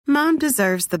Mom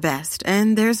deserves the best,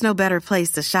 and there's no better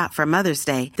place to shop for Mother's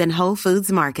Day than Whole Foods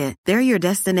Market. They're your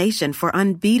destination for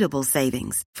unbeatable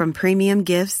savings, from premium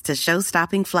gifts to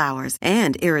show-stopping flowers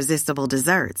and irresistible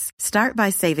desserts. Start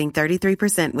by saving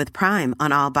 33% with Prime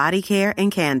on all body care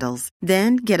and candles.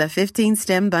 Then get a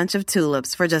 15-stem bunch of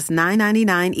tulips for just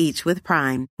 $9.99 each with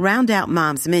Prime. Round out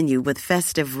Mom's menu with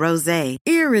festive rosé,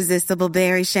 irresistible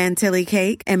berry chantilly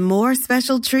cake, and more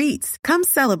special treats. Come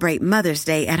celebrate Mother's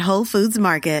Day at Whole Foods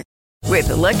Market. With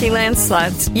the Lucky Land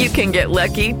Slots, you can get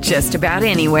lucky just about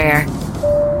anywhere.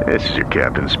 This is your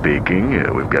captain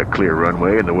speaking. We've got clear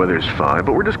runway and the weather's fine,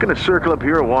 but we're just going to circle up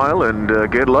here a while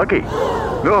and get lucky.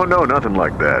 No, nothing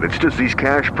like that. It's just these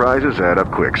cash prizes add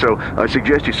up quick. So I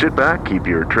suggest you sit back, keep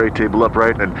your tray table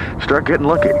upright, and start getting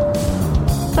lucky.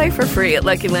 Play for free at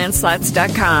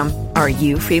LuckyLandSlots.com. Are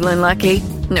you feeling lucky?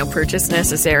 No purchase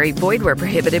necessary. Void where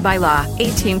prohibited by law.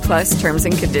 18+ terms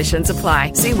and conditions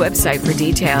apply. See website for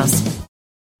details.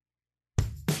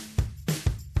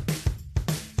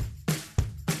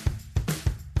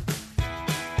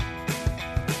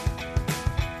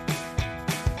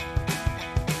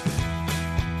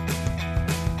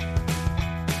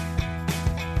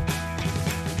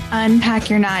 Unpack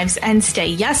your knives and stay.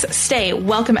 Yes, stay.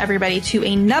 Welcome everybody to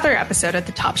another episode of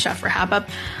the Top Chef Wrap-Up.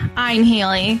 I'm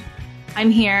Haley. I'm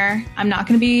here. I'm not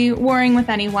going to be warring with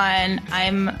anyone.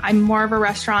 I'm more of a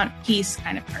restaurant piece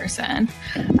kind of person.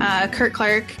 Kurt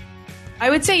Clark, I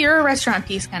would say you're a restaurant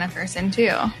piece kind of person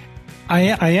too. I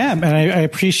am, and I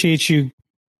appreciate you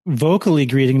vocally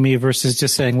greeting me versus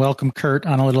just saying "Welcome, Kurt"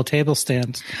 on a little table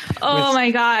stand. Oh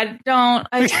my God! Don't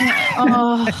I can't.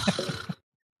 Oh.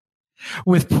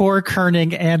 With poor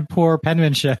kerning and poor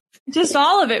penmanship. Just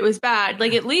all of it was bad.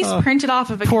 Like at least print it off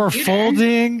of a poor computer.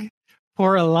 Folding,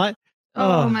 poor a lot.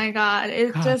 Oh my God.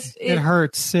 It hurts. It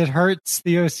hurts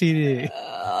the OCD.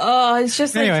 It's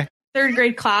just like third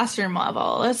grade classroom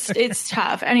level. It's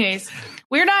tough. Anyways,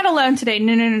 we're not alone today.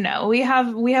 No. We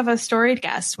have a storied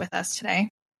guest with us today.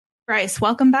 Bryce,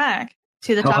 welcome back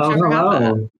to the Top Chef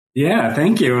Wrap-Up. Yeah,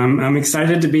 thank you. I'm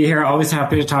excited to be here. Always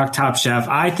happy to talk Top Chef.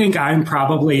 I think I'm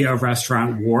probably a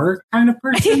restaurant war kind of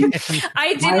person.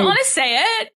 I didn't want to say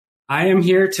it. I am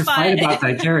here to fight about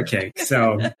that carrot cake.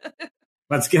 So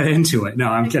let's get into it. No,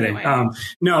 I'm kidding. But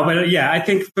I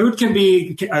think food can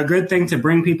be a good thing to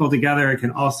bring people together. It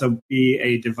can also be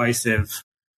a divisive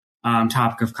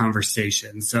topic of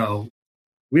conversation. So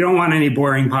we don't want any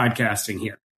boring podcasting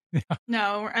here.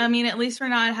 No, I mean, at least we're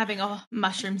not having a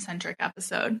mushroom-centric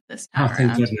episode this time around.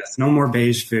 Thank goodness. No more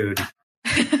beige food.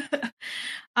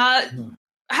 How have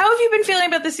you been feeling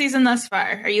about the season thus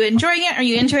far? Are you enjoying it? Are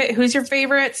you into it? Who's your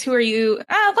favorites? Who are you?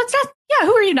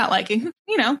 Who are you not liking?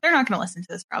 You know, they're not going to listen to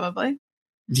this probably.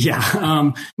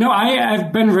 Yeah.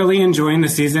 I've been really enjoying the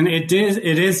season. It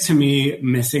is to me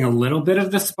missing a little bit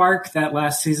of the spark that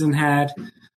last season had.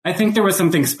 I think there was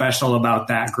something special about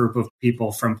that group of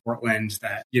people from Portland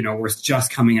that, was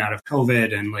just coming out of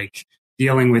COVID and like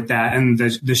dealing with that. And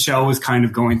the show was kind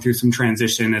of going through some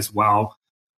transition as well.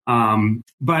 But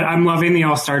I'm loving the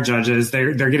all-star judges.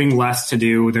 They're getting less to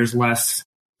do. There's less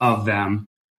of them.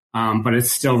 But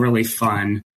it's still really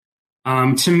fun.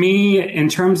 To me, in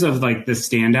terms of like the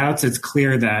standouts, it's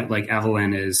clear that like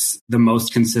Evelyn is the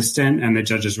most consistent and the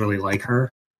judges really like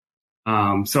her.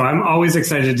 So I'm always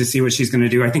excited to see what she's going to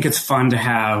do. I think it's fun to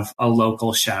have a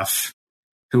local chef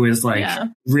who is like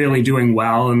really doing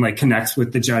well and like connects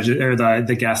with the judges or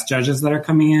the guest judges that are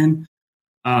coming in.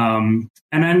 And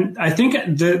then I think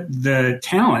the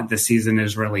talent this season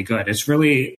is really good. It's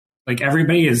really like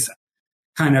everybody is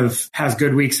kind of has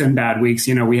good weeks and bad weeks.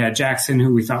 We had Jackson,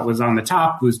 who we thought was on the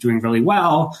top, who's doing really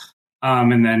well.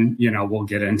 And then, we'll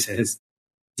get into his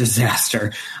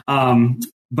disaster.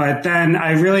 But then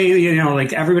I really,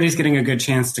 like everybody's getting a good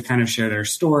chance to kind of share their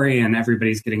story and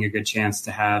everybody's getting a good chance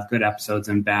to have good episodes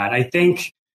and bad. I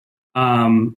think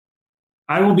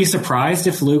I will be surprised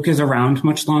if Luke is around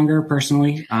much longer,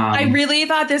 personally. I really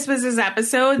thought this was his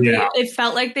episode. Yeah. It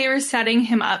felt like they were setting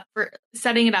it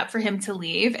up for him to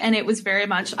leave. And it was very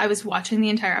much, I was watching the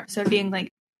entire episode being like,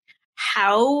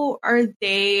 how are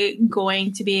they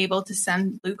going to be able to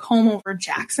send Luke home over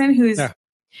Jackson,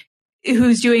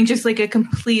 who's doing just like a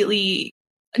completely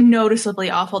noticeably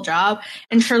awful job?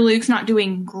 And sure, Luke's not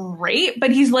doing great,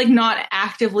 but he's like not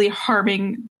actively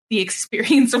harming the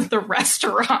experience of the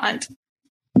restaurant.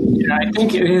 Yeah, I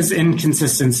think his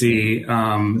inconsistency,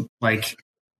 like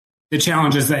the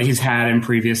challenges that he's had in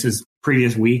previous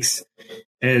weeks,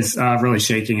 is really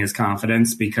shaking his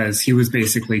confidence because he was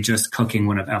basically just cooking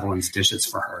one of Evelyn's dishes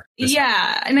for her.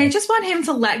 Yeah, and I just want him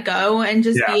to let go and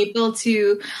just be able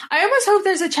to. I almost hope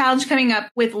there's a challenge coming up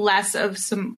with less of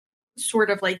some sort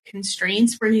of like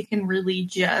constraints where he can really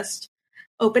just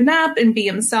open up and be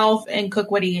himself and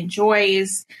cook what he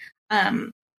enjoys.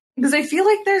 Because I feel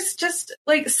like there's just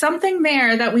like something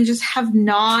there that we just have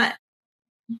not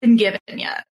been given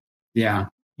yet. Yeah.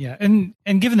 Yeah. And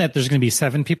given that there's going to be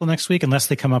 7 people next week, unless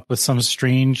they come up with some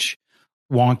strange,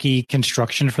 wonky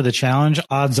construction for the challenge,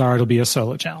 odds are it'll be a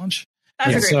solo challenge.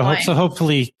 That's a great point. So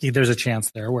hopefully there's a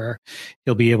chance there where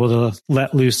he'll be able to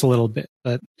let loose a little bit.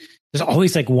 But there's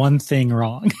always like one thing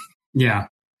wrong. Yeah.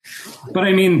 But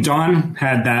I mean, Dawn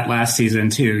had that last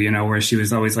season too, you know, where she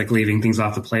was always like leaving things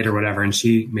off the plate or whatever, and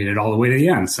she made it all the way to the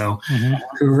end. So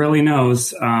who really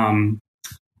knows?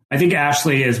 I think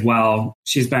Ashley as well.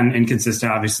 She's been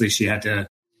inconsistent. Obviously, she had to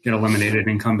get eliminated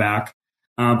and come back.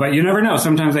 But you never know.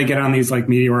 Sometimes they get on these like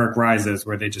meteoric rises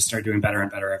where they just start doing better and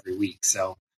better every week.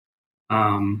 So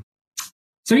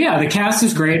yeah, the cast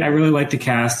is great. I really like the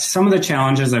cast. Some of the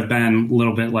challenges I've been a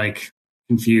little bit like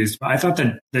confused, but I thought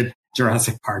that the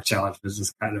Jurassic Park challenge was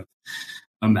just kind of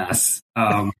a mess.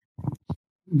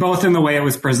 Both in the way it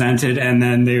was presented, and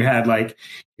then they had like,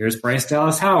 here's Bryce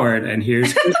Dallas Howard, and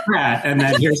here's Chris Pratt, and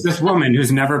then here's this woman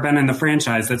who's never been in the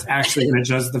franchise that's actually going to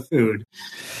judge the food.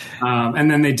 And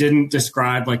then they didn't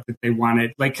describe like that they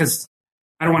wanted, like, because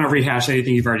I don't want to rehash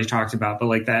anything you've already talked about, but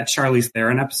like that Charlize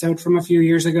Theron episode from a few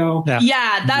years ago.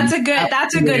 Yeah, that's a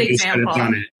good example.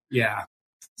 Done it. Yeah.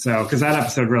 So, because that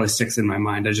episode really sticks in my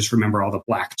mind. I just remember all the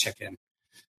black chicken.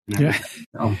 Yeah.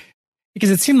 So. Because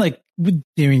it seemed like, I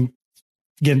mean,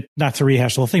 again, not to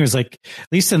rehash the whole thing, it was like, at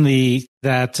least in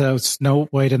that Snow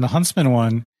White and the Huntsman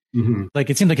one, like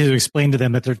it seemed like it was explained to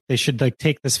them that they should like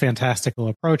take this fantastical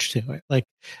approach to it. Like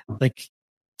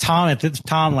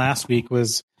Tom last week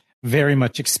was very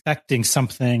much expecting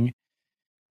something,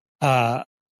 some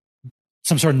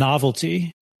sort of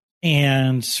novelty.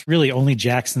 And really only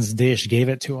Jackson's Dish gave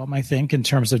it to him, I think, in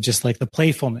terms of just like the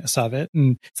playfulness of it.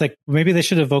 And it's like, maybe they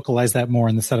should have vocalized that more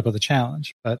in the setup of the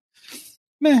challenge, but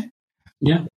meh.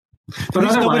 Yeah. But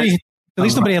at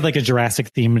least nobody had like a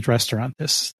Jurassic themed restaurant.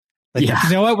 You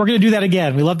know what? We're going to do that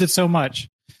again. We loved it so much.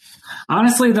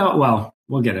 Honestly, though, well,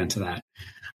 we'll get into that.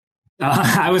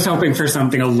 I was hoping for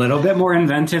something a little bit more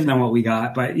inventive than what we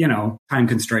got, but you know, time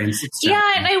constraints. Yeah,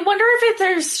 and I wonder if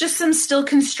there's just some still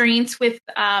constraints with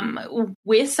some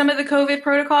of the COVID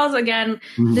protocols. Again,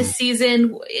 this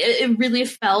season, it really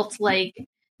felt like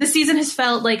the season has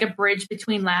felt like a bridge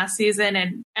between last season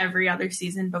and every other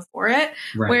season before it,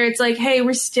 where it's like, hey,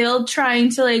 we're still trying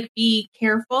to like be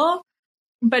careful,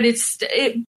 but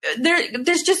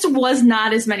there's just was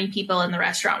not as many people in the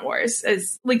restaurant wars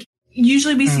as like.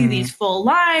 Usually we see these full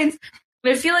lines,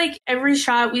 but I feel like every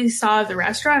shot we saw of the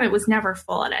restaurant, it was never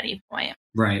full at any point.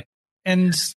 Right.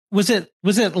 And was it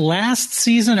last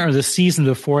season or the season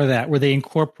before that where they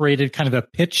incorporated kind of a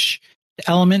pitch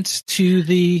element to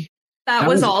the... That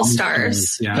was All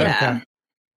Stars. Yeah.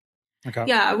 Okay.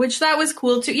 Yeah, which that was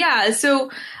cool too. Yeah,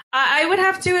 so I would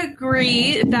have to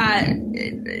agree that...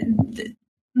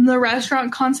 the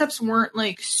restaurant concepts weren't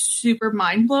like super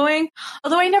mind blowing,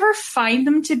 although I never find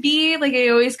them to be. Like I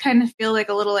always kind of feel like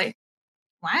a little like,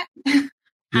 what?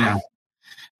 Yeah.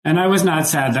 And I was not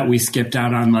sad that we skipped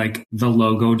out on like the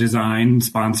logo design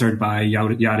sponsored by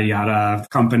yada yada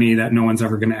company that no one's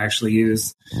ever going to actually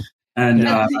use. And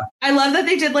I love that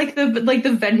they did like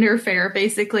the vendor fair,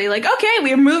 basically. Like, okay,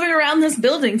 we're moving around this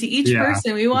building to each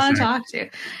person we want to talk to.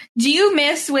 Do you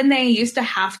miss when they used to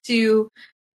have to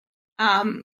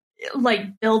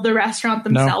like build the restaurant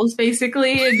themselves,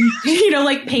 basically, and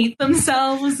like paint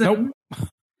themselves? Nope.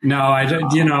 No, I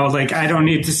don't. I don't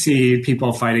need to see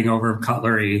people fighting over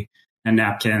cutlery and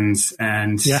napkins,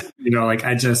 and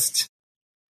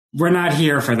we're not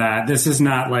here for that. This is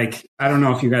not like, I don't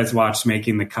know if you guys watched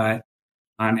Making the Cut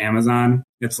on Amazon.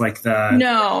 It's like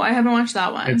no, I haven't watched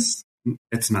that one.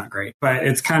 It's not great, but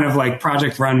it's kind of like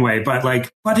Project Runway, but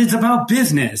it's about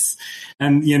business.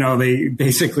 And, they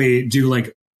basically do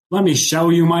like, let me show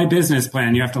you my business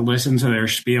plan. You have to listen to their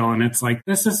spiel. And it's like,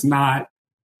 this is not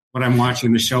what I'm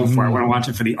watching the show for. I want to watch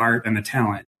it for the art and the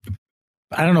talent.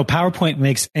 I don't know. PowerPoint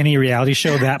makes any reality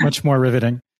show that much more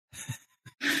riveting.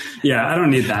 Yeah, I don't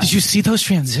need that. Did you see those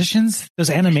transitions? Those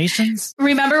animations?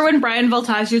 Remember when Brian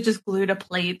Voltaggio just glued a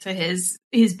plate to his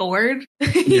board?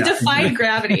 He defied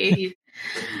gravity.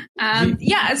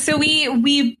 So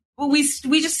we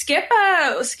just skip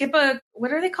a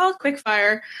what are they called?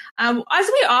 Quickfire. As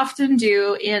we often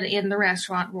do in the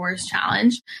Restaurant Wars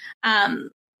Challenge. So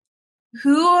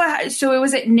it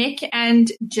was Nick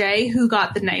and Jay who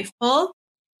got the knife pull?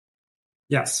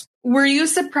 Yes. Were you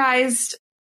surprised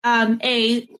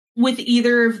with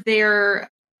either of the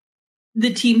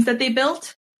teams that they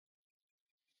built?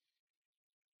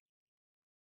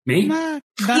 Me?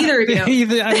 Either of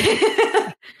you.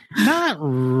 Not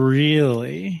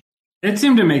really. It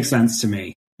seemed to make sense to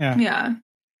me. Yeah.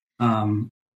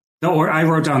 I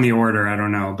wrote down the order. I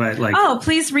don't know, but like. Oh,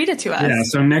 please read it to us. Yeah.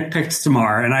 So Nick picked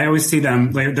Damar, and I always see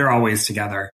them. They're always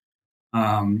together.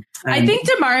 I think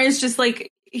Damar is just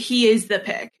like he is the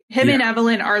pick. Him and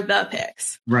Evelyn are the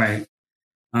picks. Right.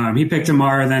 He picked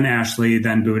Damar, then Ashley,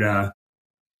 then Buddha,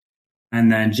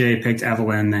 and then Jay picked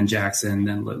Evelyn, then Jackson,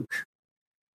 then Luke.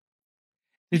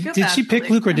 Did she pick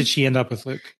Luke, or did she end up with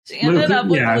Luke? She ended up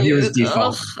with Luke. He was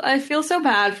default. Ugh, I feel so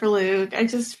bad for Luke. I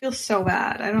just feel so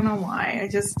bad. I don't know why.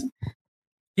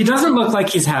 He doesn't look like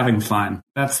he's having fun.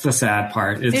 That's the sad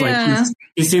part. It's like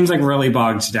he seems like really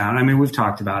bogged down. I mean, we've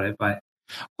talked about it, but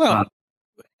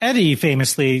Eddie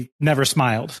famously never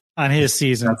smiled on his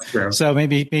season. That's true. So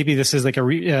maybe this is like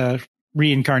a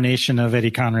reincarnation of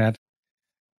Eddie Conrad.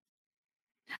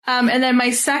 And then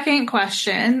my second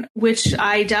question, which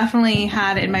I definitely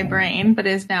had in my brain, but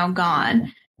is now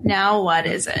gone. Now, what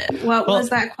is it? What was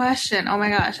that question? Oh my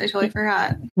gosh, I totally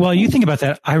forgot. Well, you think about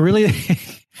that. I really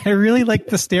like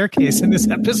the staircase in this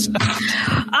episode.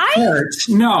 I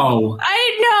know.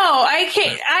 I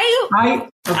can't.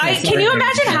 Can you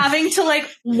imagine having to like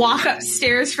walk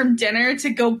upstairs from dinner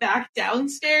to go back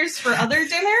downstairs for other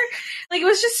dinner? Like it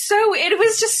was just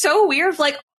so weird.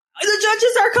 Like the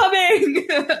judges are coming.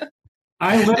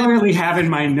 I literally have in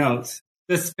my notes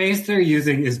the space they're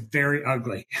using is very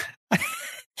ugly.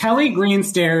 Kelly green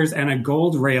stairs and a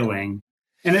gold railing.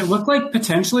 And it looked like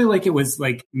potentially like it was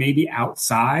like maybe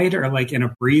outside or like in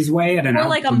a breezeway at or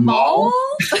like a mall.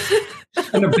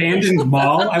 An abandoned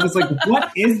mall. I was like,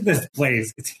 what is this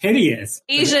place? It's hideous.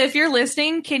 Asia, if you're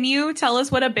listening, can you tell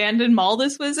us what abandoned mall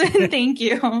this was in? Thank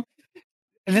you.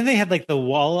 And then they had like the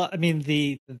wall. I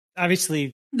mean,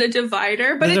 obviously the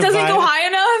divider, but it doesn't go high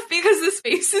enough because the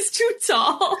space is too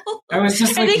tall. I was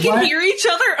just and like, they can hear each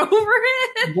other over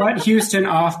it. What Houston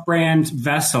off-brand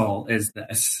vessel is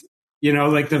this? You know,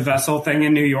 like the vessel thing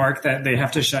in New York that they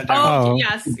have to shut down. Oh,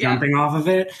 yes. Jumping off of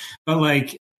it. But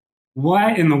like,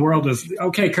 what in the world is...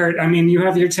 Okay, Kurt, I mean, you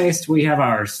have your taste. We have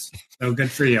ours. So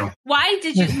good for you. Why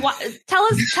did you... tell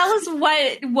us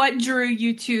what drew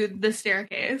you to the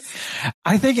staircase.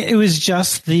 I think it was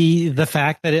just the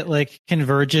fact that it like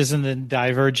converges and then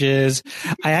diverges.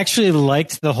 I actually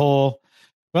liked the whole...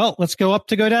 Well, let's go up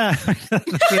to go down.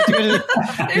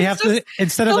 we have to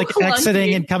instead of like clunky.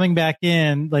 Exiting and coming back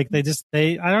in, like I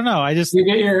don't know. You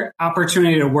get your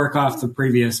opportunity to work off the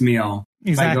previous meal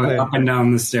exactly by going up and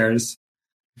down the stairs.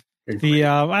 I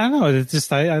don't know. It's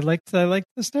just I like the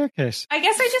staircase. I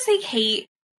guess I just hate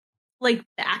like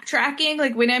backtracking.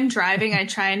 Like when I'm driving, I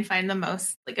try and find the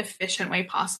most like efficient way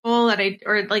possible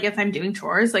or like if I'm doing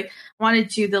chores, like I want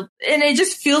to do and it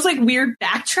just feels like weird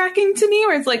backtracking to me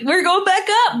where it's like, we're going back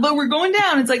up, but we're going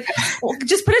down. It's like, well,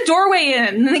 just put a doorway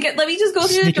in and let me just go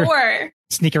through the door.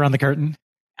 Sneak around the curtain.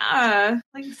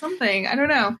 Like something. I don't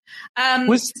know.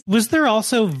 Was there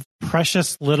also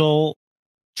precious little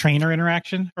trainer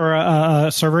interaction or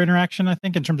server interaction, I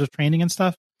think, in terms of training and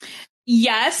stuff?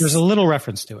 Yes. There's a little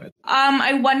reference to it.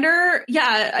 I wonder,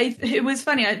 it was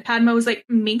funny. Padma was like,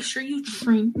 make sure you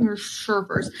train your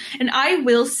servers. And I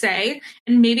will say,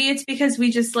 and maybe it's because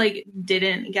we just like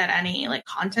didn't get any like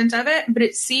content of it, but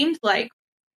it seemed like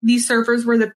these servers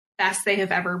were the best they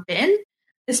have ever been.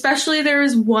 Especially there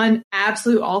was one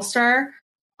absolute all-star.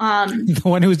 The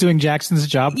one who was doing Jackson's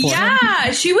job for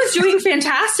him? She was doing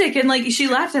fantastic. And like she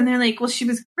left and they're like, well, she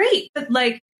was great. But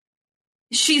like,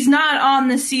 she's not on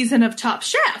the season of Top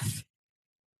Chef.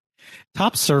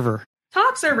 Top server.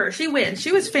 She wins.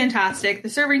 She was fantastic. The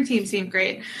serving team seemed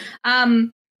great.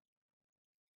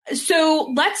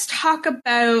 So let's talk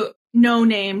about No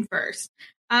Name first.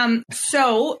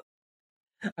 So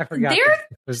I forgot.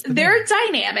 Their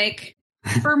dynamic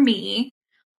for me,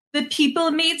 the people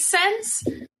made sense,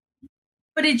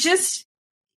 but it's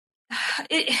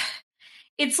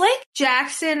like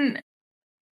Jackson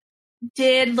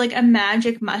did like a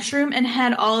magic mushroom and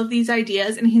had all of these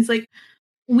ideas and he's like,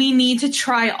 we need to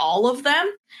try all of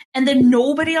them, and then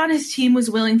nobody on his team was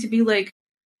willing to be like,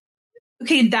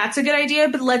 okay, that's a good idea,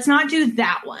 but let's not do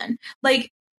that one.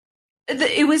 Like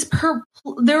there was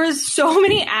so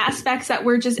many aspects that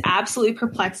were just absolutely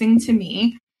perplexing to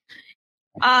me.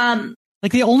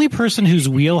 Like the only person whose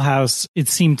wheelhouse it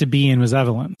seemed to be in was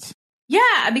Evelyn's.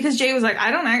 Yeah, because Jay was like,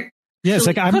 I don't know. Yeah, it's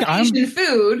like I'm Asian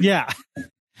food. Yeah.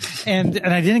 And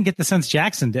I didn't get the sense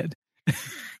Jackson did.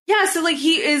 Yeah, so like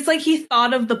he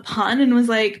thought of the pun and was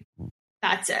like,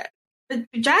 that's it. But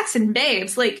Jackson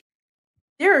babes, like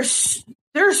there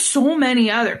are so many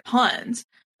other puns.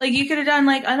 Like you could have done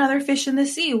like another Fish in the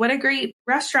Sea. What a great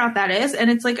restaurant that is. And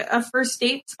it's like a first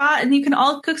date spot and you can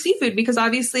all cook seafood because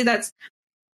obviously and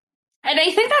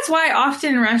I think that's why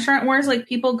often in restaurant wars, like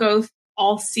people go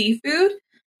all seafood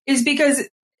is because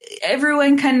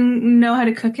everyone can know how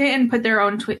to cook it and put their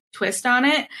own twist on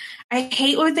it. I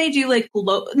hate when they do like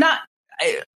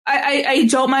I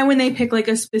don't mind when they pick like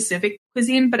a specific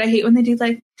cuisine, but I hate when they do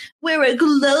like, we're a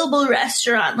global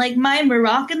restaurant, like my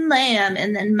Moroccan lamb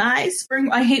and then my spring.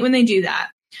 I hate when they do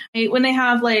that. I hate when they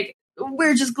have like,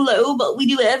 we're just global. We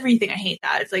do everything. I hate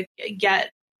that. It's like,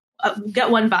 get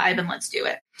one vibe and let's do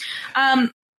it.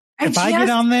 If I get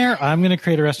on there, I'm going to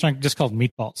create a restaurant just called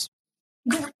Meatballs.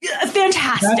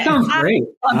 Fantastic. That sounds great.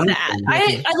 I love that.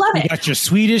 I love it. You got your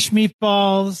Swedish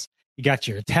meatballs. You got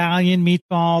your Italian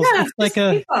meatballs. Yeah, it's like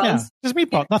just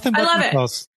meatballs. Nothing but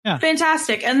meatballs. Yeah.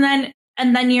 Fantastic. And then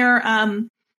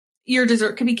your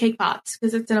dessert could be cake pops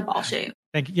because it's in a ball shape.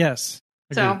 Thank you. Yes.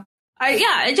 So I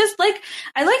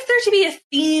like there to be a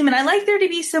theme and I like there to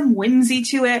be some whimsy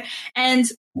to it. And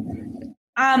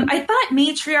I thought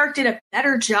Matriarch did a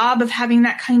better job of having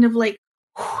that kind of like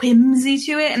whimsy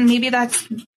to it. And maybe that's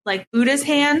like Buddha's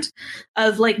hand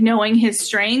of like knowing his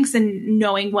strengths and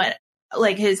knowing what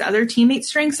like his other teammates'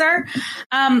 strengths are.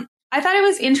 I thought it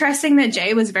was interesting that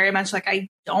Jay was very much like, I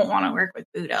don't want to work with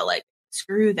Buddha. Like,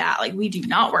 screw that. Like, we do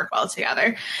not work well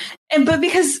together. But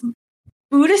because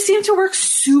Buddha seemed to work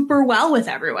super well with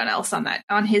everyone else on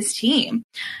his team.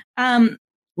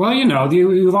 Well,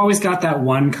 you've always got that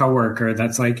one coworker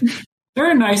that's like,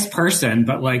 they're a nice person,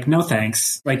 but like, no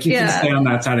thanks. Like, you can stay on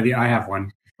that side of I have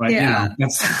one. But,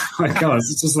 that's how it goes.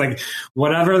 It's just like,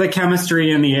 whatever the chemistry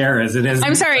in the air is, it is.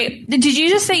 I'm sorry. Did you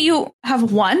just say you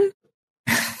have one?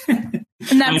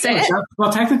 And that's it?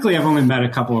 Well, technically, I've only met a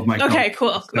couple of my Okay,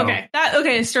 cool. So. Okay.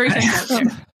 Story time.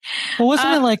 Well,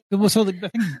 wasn't it like, so I think,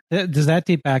 does that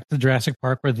date back to Jurassic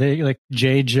Park where they, like,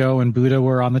 Jay, Joe, and Buddha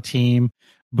were on the team?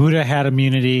 Buddha had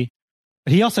immunity,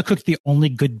 but he also cooked the only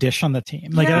good dish on the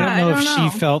team. Like, I don't know if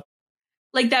she felt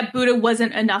like that Buddha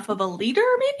wasn't enough of a leader,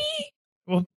 maybe?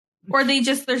 Well, or they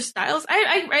just their styles.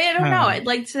 I don't know. I'd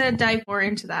like to dive more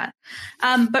into that.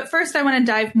 But first, I want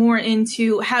to dive more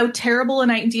into how terrible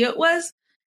an idea it was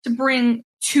to bring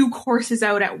 2 courses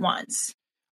out at once.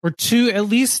 Or 2, at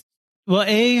least. Well,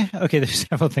 there's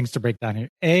several things to break down here.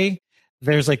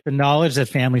 There's like the knowledge that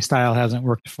family style hasn't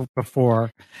worked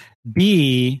before.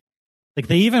 B, like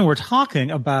they even were talking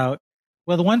about,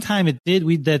 well, the one time it did,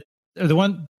 the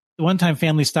one time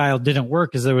family style didn't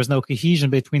work is there was no cohesion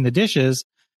between the dishes,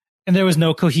 and there was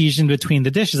no cohesion between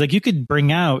the dishes. Like you could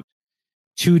bring out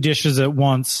 2 dishes at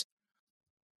once,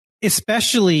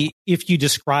 especially if you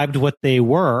described what they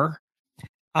were.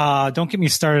 Don't get me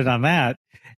started on that.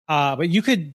 But you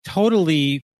could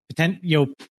totally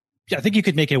I think you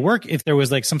could make it work if there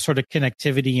was like some sort of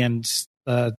connectivity and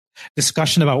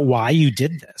discussion about why you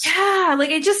did this. Yeah,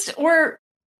 like as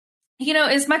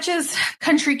much as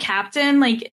Country Captain,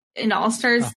 like in All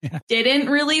Stars, didn't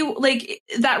really like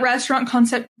that restaurant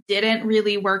concept didn't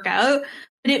really work out,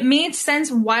 but it made sense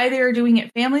why they were doing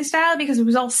it family style because it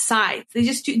was all sides. They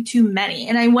just do too many,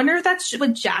 and I wonder if that's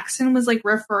what Jackson was like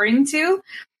referring to.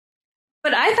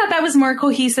 But I thought that was more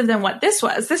cohesive than what this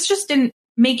was. This just didn't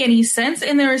make any sense,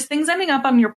 and there was things ending up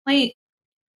on your plate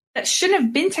that shouldn't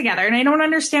have been together. And I don't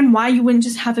understand why you wouldn't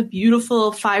just have a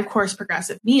beautiful 5-course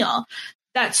progressive meal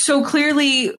that so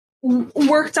clearly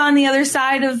worked on the other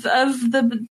side of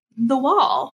the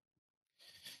wall.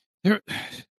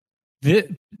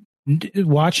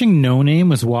 Watching No Name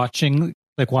was watching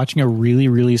a really,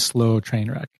 really slow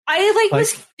train wreck. I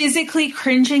was physically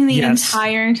cringing the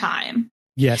entire time.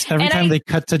 Yes, every time they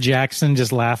cut to Jackson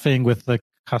just laughing with the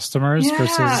customers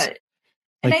versus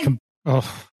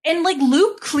and like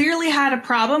Luke clearly had a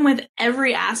problem with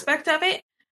every aspect of it.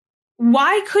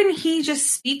 Why couldn't he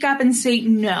just speak up and say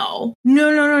no?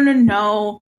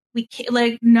 We can't,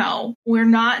 like, no, we're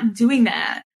not doing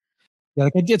that. Yeah,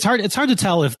 like it's hard to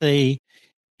tell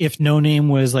if No Name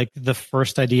was like the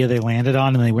first idea they landed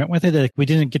on and they went with it. Like we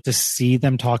didn't get to see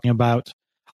them talking about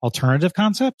alternative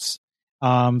concepts. So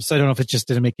I don't know if it just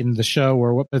didn't make it into the show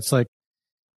or what. But it's like,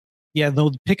 yeah,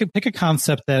 they'll pick a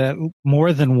concept that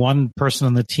more than one person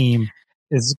on the team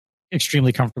is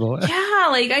extremely comfortable with. Yeah,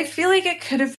 like I feel like it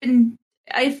could have been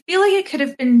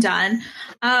done.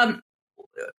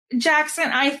 Jackson,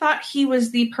 I thought he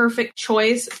was the perfect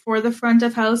choice for the front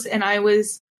of house, and I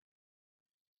was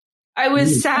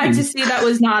sad to see that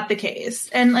was not the case.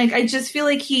 And like I just feel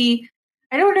like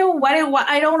I don't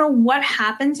know what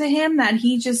happened to him that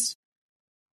he just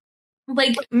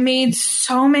like made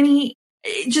so many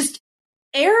just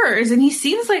errors, and he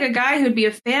seems like a guy who'd be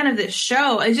a fan of this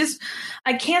show.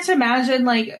 I can't imagine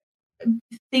like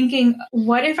thinking,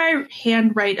 what if I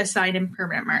handwrite a sign in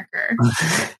permanent marker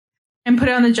and put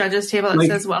it on the judges table that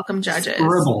says "Welcome, judges."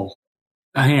 Scribble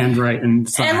a handwriting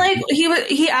sign. And like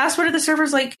he asked one of the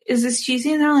servers, like, "Is this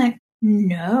cheesy?" And they're like,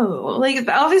 "No." Like,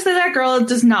 obviously that girl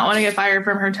does not want to get fired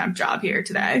from her temp job here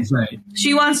today. Right.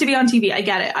 She wants to be on TV. I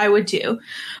get it. I would too.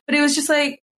 But it was just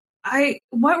like,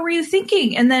 what were you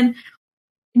thinking? And then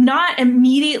not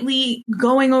immediately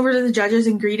going over to the judges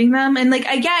and greeting them. And like,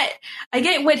 I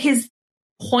get what his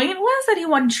point was, that he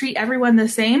wanted to treat everyone the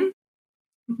same,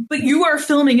 but you are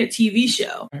filming a TV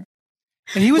show.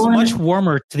 And he was much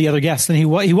warmer to the other guests than he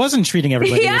wasn't treating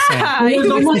everybody the same. It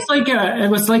was almost like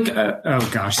oh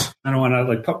gosh, I don't want to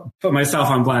like put myself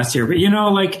on blast here, but you know,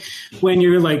 like when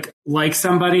you're like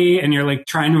somebody and you're like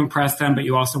trying to impress them, but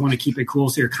you also want to keep it cool,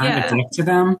 so you're kind of a dick to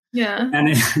them. Yeah.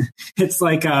 And it's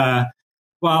like,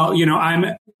 well, you know,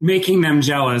 I'm making them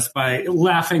jealous by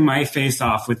laughing my face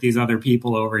off with these other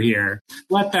people over here.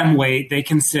 Let them wait. They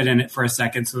can sit in it for a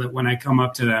second so that when I come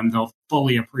up to them, they'll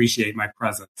fully appreciate my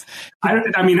presence.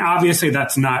 I mean, obviously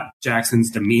that's not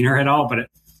Jackson's demeanor at all, but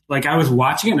like I was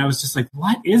watching it and I was just like,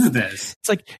 what is this? It's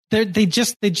like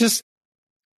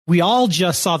we all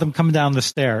just saw them come down the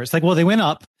stairs. Like, well, they went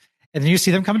up and then you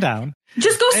see them come down.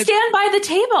 Just go stand by the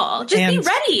table. Just be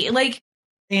ready. Like,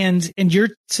 And you're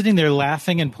sitting there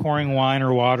laughing and pouring wine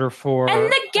or water for... And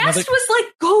the guest was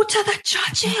like, go to the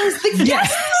judges. The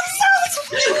guest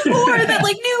themselves before that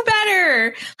like knew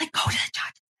better. Like, go to the judges.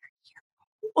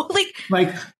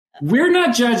 Like, we're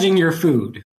not judging your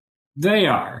food. They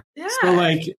are. Yeah. So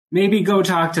like, maybe go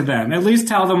talk to them. At least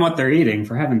tell them what they're eating,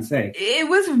 for heaven's sake. It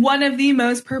was one of the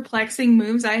most perplexing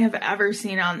moves I have ever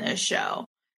seen on this show.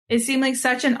 It seemed like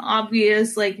such an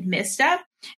obvious like misstep.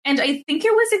 And I think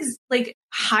it was like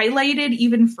highlighted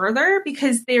even further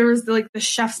because there was like the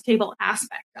chef's table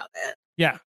aspect of it.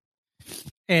 Yeah.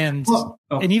 And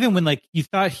and even when like you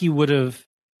thought he would have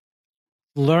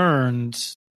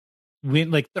learned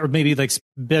when like, or maybe like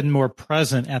been more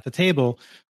present at the table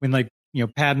when like, you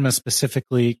know, Padma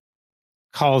specifically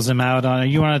calls him out on,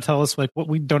 you want to tell us like what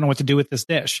we don't know what to do with this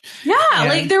dish. Yeah. And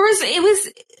like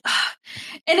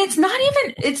and it's not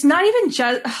even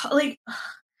just like,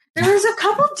 there was a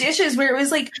couple dishes where it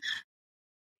was like,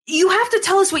 you have to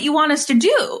tell us what you want us to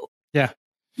do. Yeah.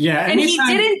 Yeah. And he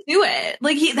didn't do it.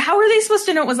 Like, how are they supposed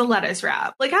to know it was a lettuce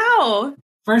wrap? Like, how?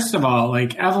 First of all,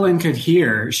 like, Evelyn could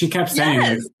hear. She kept saying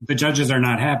like, the judges are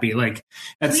not happy. Like,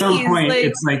 at some point, like,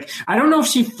 it's like, I don't know if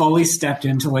she fully stepped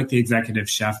into, like, the executive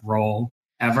chef role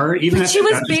ever. Even but she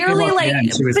was barely, like,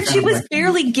 she was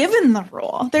barely given the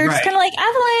role. They're just kind of like,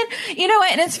 Evelyn, you know,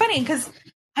 and it's funny because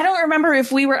I don't remember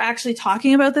if we were actually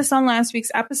talking about this on last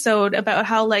week's episode about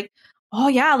how, like, oh,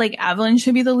 yeah, like, Evelyn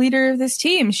should be the leader of this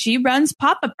team. She runs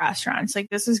pop-up restaurants. Like,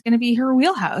 this is going to be her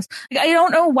wheelhouse. Like, I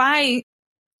don't know why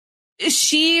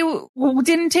she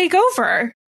didn't take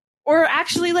over or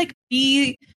actually, like,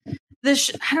 be the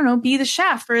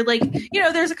chef. Or, like, you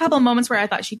know, there's a couple of moments where I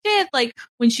thought she did, like,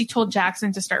 when she told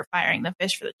Jackson to start firing the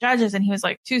fish for the judges, and he was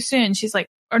like, too soon. She's like,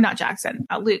 or not Jackson,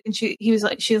 Luke. And she was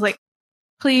like,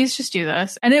 please just do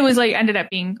this. And it was like, ended up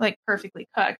being like perfectly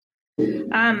cooked.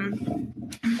 It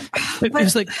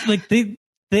was like they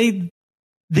didn't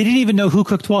even know who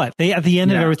cooked what. They, at the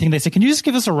end of everything, they said, can you just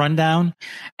give us a rundown?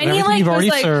 And he like, you've already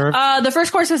served? The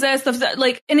first course was this,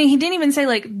 like, and he didn't even say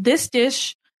like this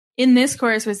dish in this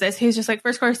course was this. He was just like,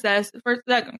 first course this, first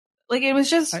that. Like, it was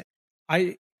just,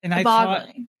 I thought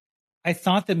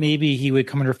that maybe he would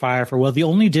come under fire for, well, the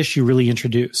only dish you really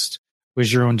introduced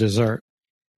was your own dessert.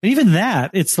 But even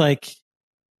that, it's like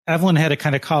Evelyn had to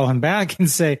kind of call him back and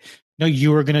say, no,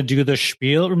 you were going to do the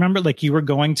spiel. Remember, like you were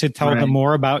going to tell them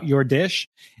more about your dish,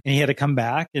 and he had to come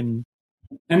back. And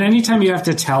anytime you have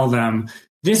to tell them,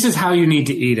 this is how you need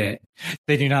to eat it,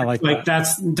 they do not like that.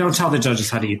 Don't tell the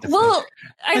judges how to eat the food. Well,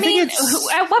 I mean,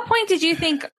 at what point did you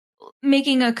think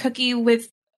making a cookie with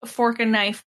a fork and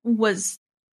knife was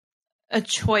a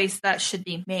choice that should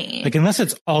be made? Like, unless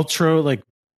it's ultra like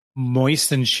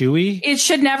moist and chewy, it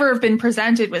should never have been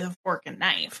presented with a fork and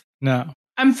knife. No,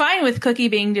 I'm fine with cookie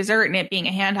being dessert and it being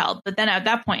a handheld, but then at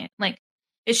that point, like,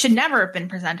 it should never have been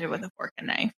presented with a fork and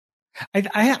knife.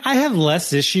 I have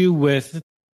less issue with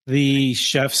the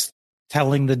chefs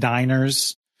telling the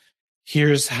diners,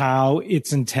 here's how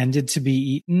it's intended to be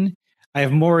eaten. I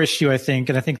have more issue, I think,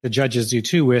 and I think the judges do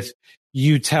too, with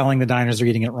you telling the diners are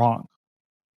eating it wrong.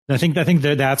 I think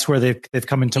that's where they've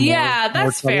come into more. Yeah,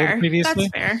 that's more fair. Previously.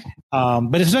 That's fair.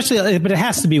 But it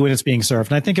has to be when it's being served.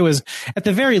 And I think it was, at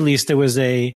the very least, it was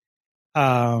I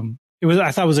thought it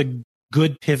was a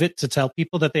good pivot to tell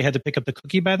people that they had to pick up the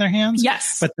cookie by their hands.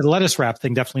 Yes. But the lettuce wrap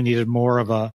thing definitely needed more of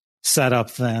a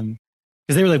setup than,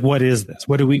 because they were like, what is this?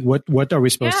 What are we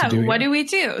supposed to do? What do we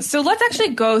do? So let's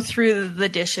actually go through the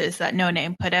dishes that No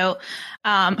Name put out.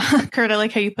 Kurt, I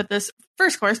like how you put this: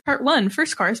 first course part 1,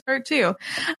 first course part 2.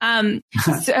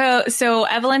 So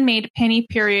Evelyn made penne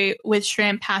puree with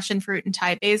shrimp, passion fruit, and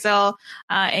Thai basil.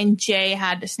 And Jay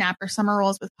had snapper summer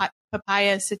rolls with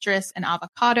papaya, citrus, and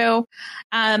avocado.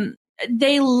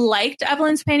 They liked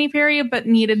Evelyn's penne puree, but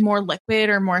needed more liquid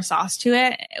or more sauce to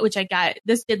it, which I got.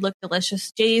 This did look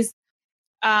delicious. Jay's,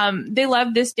 they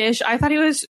loved this dish. I thought it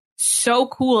was so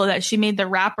cool that she made the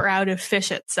wrapper out of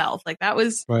fish itself. Like, that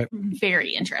was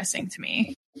very interesting to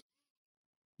me.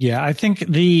 Yeah, I think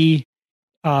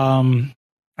I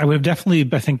would have definitely,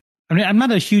 I mean, I'm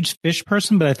not a huge fish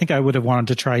person, but I think I would have wanted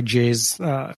to try Jay's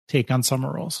take on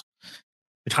summer rolls.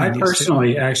 I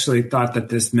personally actually thought that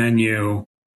this menu,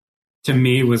 to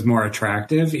me, was more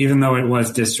attractive, even though it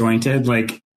was disjointed.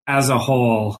 Like, as a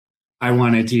whole, I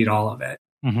wanted to eat all of it.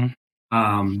 Mm-hmm.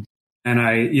 And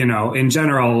I, in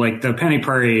general, like the penne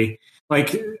puree,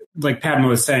 like Padma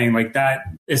was saying, like that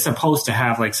is supposed to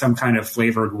have like some kind of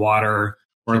flavored water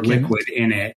or liquid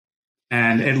in it.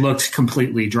 And it looked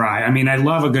completely dry. I mean, I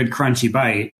love a good crunchy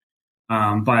bite,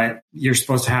 but you're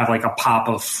supposed to have like a pop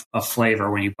of flavor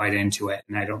when you bite into it.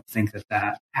 And I don't think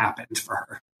that happened for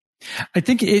her. I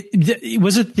think if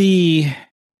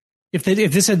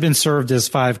this had been served as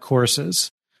 5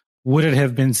 courses, would it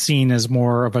have been seen as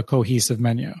more of a cohesive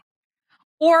menu?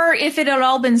 Or if it had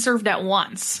all been served at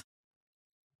once.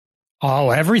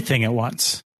 Oh, everything at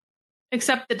once.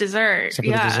 Except the dessert. Except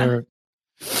for the dessert.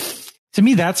 To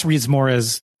me, that reads more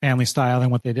as family style than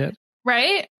what they did.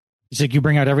 Right? It's like you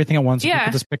bring out everything at once. Yeah.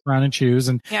 You just pick around and choose.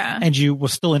 And you will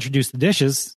still introduce the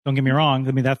dishes. Don't get me wrong.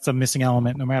 I mean, that's a missing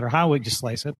element no matter how you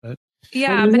slice it. But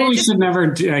yeah, but we should never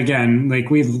do, again, like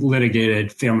we've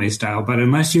litigated family style, but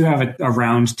unless you have a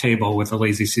round table with a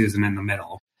lazy Susan in the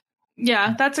middle.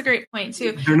 Yeah, that's a great point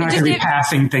too. They're not going to be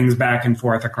passing things back and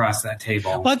forth across that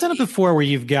table. Well, I've done it before where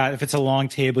you've got, if it's a long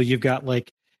table, the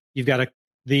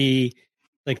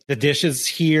dishes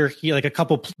here, like a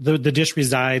couple, the dish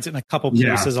resides in a couple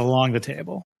places along the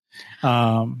table.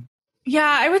 Yeah,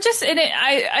 I would just,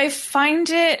 I find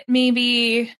it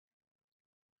maybe,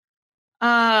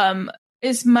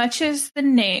 as much as the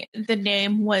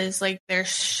name was like their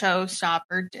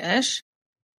showstopper dish,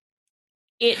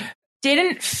 it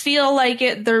didn't feel like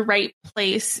it the right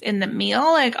place in the meal.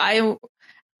 Like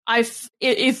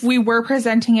if we were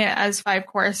presenting it as 5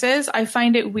 courses, I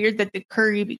find it weird that the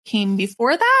curry came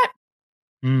before that.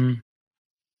 Mm.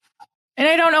 And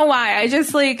I don't know why. I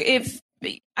just like,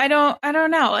 I don't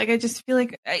know. Like, I just feel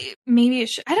like maybe it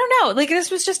should, I don't know. Like, this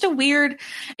was just a weird,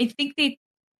 I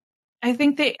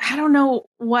don't know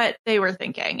what they were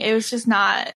thinking. It was just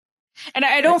not. And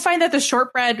I don't find that the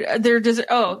shortbread, they're just,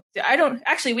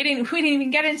 we didn't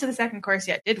even get into the second course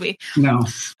yet, did we? No.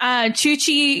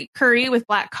 Chuchi curry with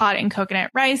black cod and coconut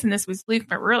rice. And this was Luke,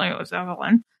 but really it was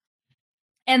Evelyn.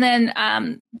 And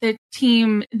then the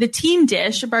team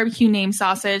dish, a barbecue name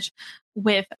sausage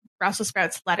with Brussels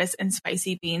sprouts, lettuce, and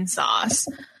spicy bean sauce.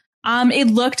 It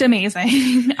looked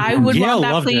amazing. I would want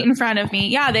that plate in front of me.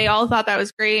 Yeah, they all thought that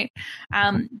was great.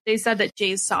 They said that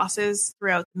Jay's sauces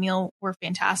throughout the meal were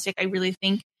fantastic. I really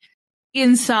think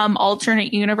in some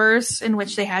alternate universe in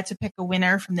which they had to pick a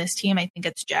winner from this team, I think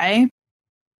it's Jay.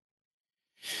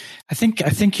 I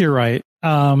think you're right.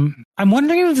 I'm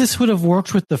wondering if this would have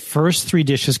worked with the first 3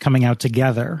 dishes coming out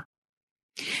together.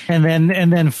 And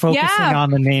then focusing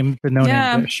on the name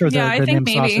dish or the name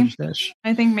sausage dish.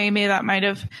 I think maybe that might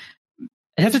have.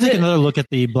 I have to take another look at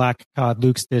the black cod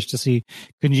Luke's dish to see,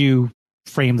 could you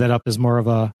frame that up as more of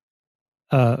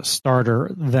a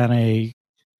starter than a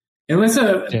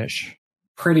dish?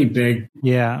 Pretty big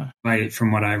bite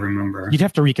from what I remember. You'd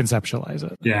have to reconceptualize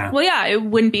it. Yeah. Well, yeah, it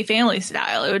wouldn't be family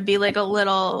style. It would be like a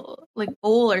little like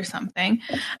bowl or something.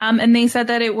 And they said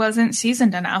that it wasn't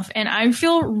seasoned enough. And I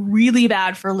feel really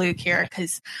bad for Luke here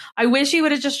because I wish he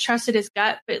would have just trusted his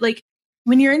gut. But like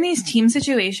when you're in these team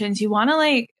situations, you want to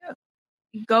like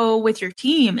go with your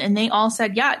team, and they all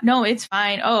said, yeah, no, it's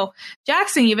fine. Oh,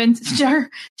 Jackson even said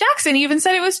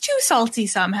it was too salty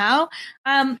somehow.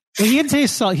 Well, he can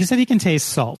taste salt. He said he can taste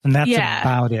salt, and that's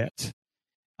about it.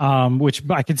 Which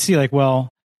I could see, like, well,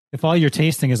 if all you're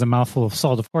tasting is a mouthful of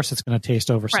salt, of course it's going to taste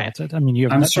oversalted. Right. I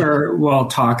mean, I'm sure we'll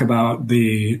talk about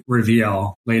the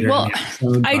reveal later. Well, in the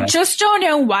episode, I just don't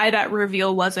know why that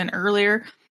reveal wasn't earlier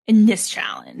in this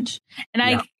challenge,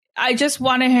 and I just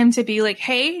wanted him to be like,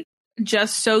 hey,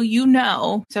 just so you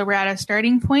know, so we're at a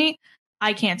starting point,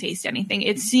 I can't taste anything.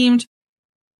 It seemed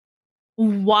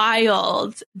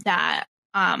wild that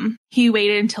he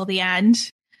waited until the end,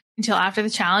 until after the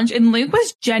challenge. And Luke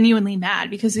was genuinely mad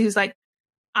because he was like,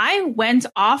 I went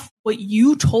off what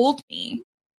you told me,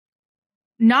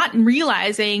 not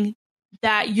realizing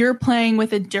that you're playing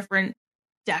with a different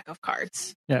deck of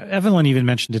cards. Yeah, Evelyn even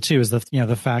mentioned it too, is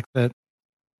the fact that,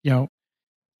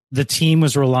 the team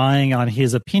was relying on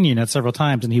his opinion at several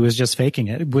times and he was just faking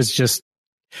it. It was just,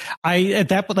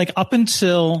 up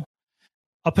until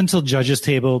judges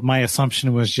table, my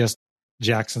assumption was just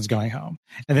Jackson's going home.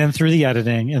 And then through the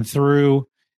editing and through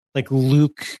like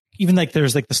Luke, even like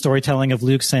there's like the storytelling of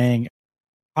Luke saying,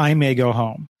 I may go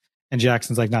home. And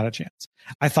Jackson's like, not a chance.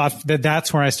 I thought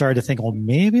that's where I started to think, well,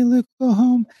 maybe Luke will go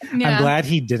home. Yeah. I'm glad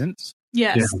he didn't.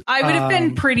 Yes. Yeah. I would have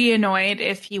been pretty annoyed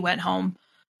if he went home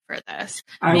for this.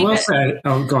 I will say,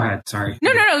 go ahead. Sorry.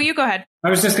 No, you go ahead. I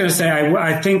was just going to say,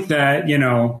 I think that,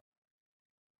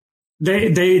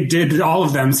 they did, all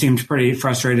of them seemed pretty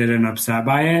frustrated and upset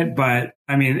by it. But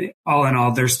I mean, all in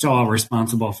all, they're still all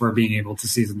responsible for being able to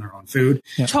season their own food.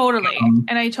 Yeah. Totally.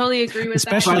 And I totally agree with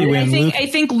especially that. When I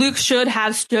think Luke should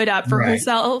have stood up for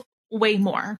himself way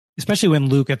more. Especially when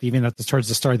Luke, towards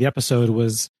the start of the episode,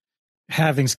 was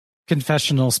having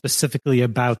confessional specifically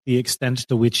about the extent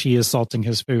to which he is salting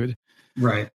his food.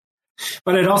 Right.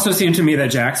 But it also seemed to me that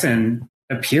Jackson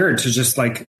appeared to just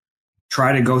like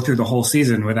try to go through the whole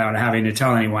season without having to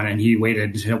tell anyone. And he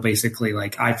waited until basically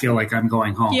like, I feel like I'm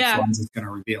going home. So I'm just going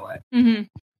to reveal it,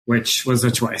 which was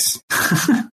a choice.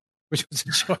 Which was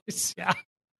a choice. Yeah.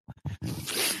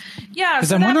 Yeah.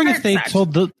 Because I'm wondering if they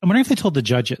told the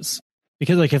judges,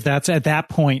 because like, if that's at that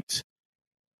point,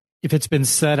 if it's been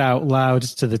said out loud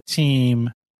to the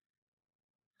team,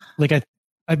 like I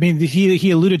mean,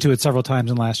 he alluded to it several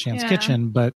times in Last Chance Kitchen,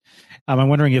 but I'm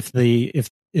wondering if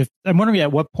I'm wondering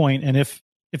at what point, and if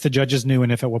the judges knew,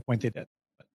 and if at what point they did.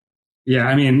 Yeah,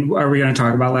 I mean, are we going to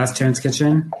talk about Last Chance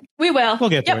Kitchen? We will. We'll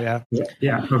get there.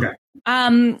 Yeah. Okay.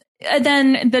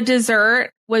 Then the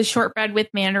dessert was shortbread with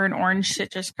mandarin orange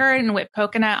citrus curd and whipped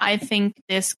coconut. I think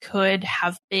this could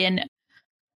have been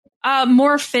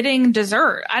more fitting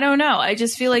dessert. I don't know. I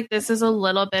just feel like this is a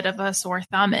little bit of a sore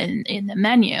thumb in the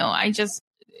menu. It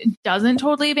doesn't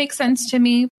totally make sense to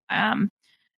me.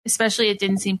 Especially it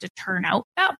didn't seem to turn out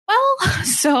that well.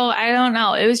 So I don't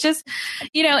know. It was just, and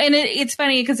it's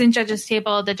funny because in judges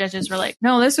table, the judges were like,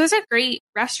 no, this was a great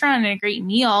restaurant and a great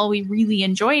meal. We really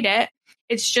enjoyed it.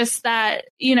 It's just that,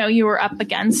 you were up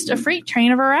against a freight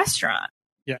train of a restaurant.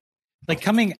 Yeah. Like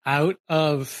coming out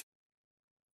of,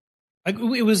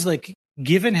 it was like,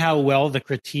 given how well the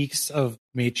critiques of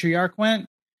Matriarch went,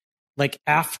 like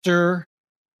after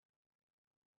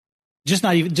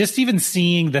just even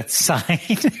seeing that sign,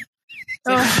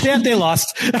 they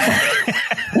lost. I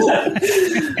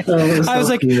was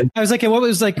like, what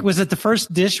was like, was it the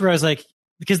first dish where I was like,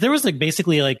 because there was like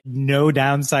basically like no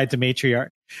downside to Matriarch.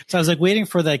 So I was like waiting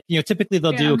for like, typically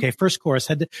they'll do, okay, first course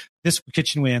had this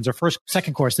kitchen wins, or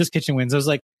second course, this kitchen wins. I was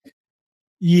like,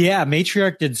 yeah,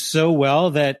 Matriarch did so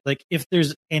well that like, if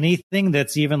there's anything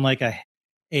that's even like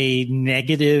a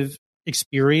negative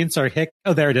experience or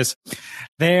there it is.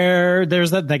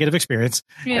 There's that negative experience.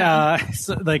 Yeah.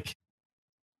 So like,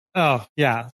 oh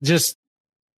yeah, just,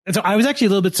 so I was actually a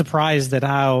little bit surprised at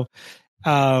how,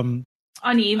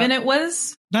 uneven it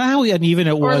was. Not how uneven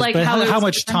it was, like but how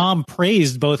much Tom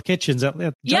praised both kitchens at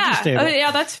the judges table.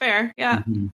 Yeah, that's fair. Yeah.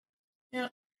 Mm-hmm.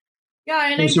 Yeah,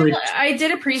 and I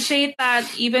did appreciate that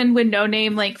even when No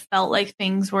Name like felt like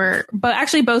things were, but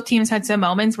actually both teams had some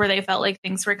moments where they felt like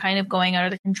things were kind of going out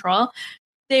of their control.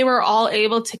 They were all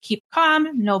able to keep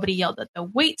calm. Nobody yelled at the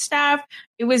wait staff.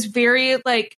 It was very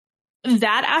like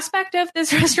that aspect of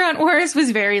this restaurant wars was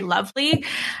very lovely.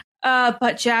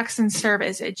 But Jackson's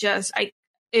service, it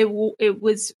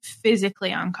was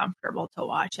physically uncomfortable to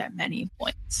watch at many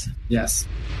points. Yes.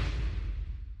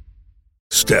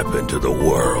 Step into the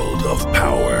world of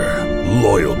power,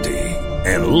 loyalty,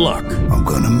 and luck. I'm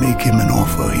gonna make him an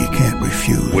offer he can't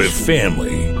refuse. With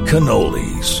family,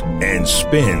 cannolis, and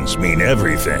spins mean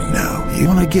everything. Now, you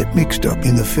wanna get mixed up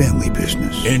in the family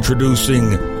business.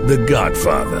 Introducing The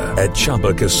Godfather at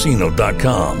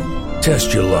ChumbaCasino.com.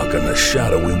 Test your luck in the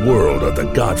shadowy world of The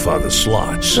Godfather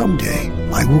slot. Someday,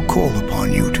 I will call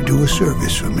upon you to do a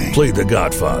service for me. Play The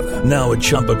Godfather, now at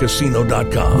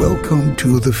ChumbaCasino.com. Welcome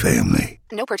to the family.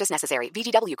 No purchase necessary.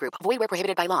 VGW Group. Void where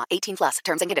prohibited by law. 18+.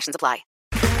 Terms and conditions apply.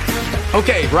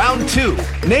 Okay, round two.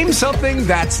 Name something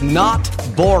that's not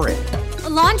boring. A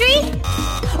laundry?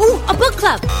 Ooh, a book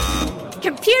club.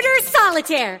 Computer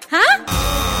solitaire, huh?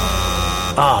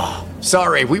 Ah,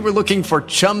 sorry. We were looking for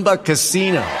Chumba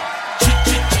Casino.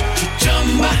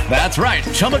 That's right.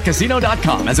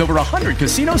 ChumbaCasino.com has over 100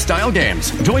 casino-style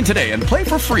games. Join today and play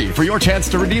for free for your chance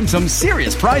to redeem some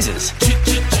serious prizes.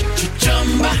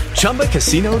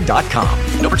 ChumbaCasino.com.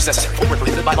 No purchase necessary. Void where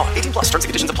prohibited by law. 18 plus. Terms and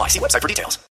conditions apply. See website for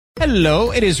details.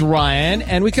 Hello, it is Ryan,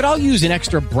 and we could all use an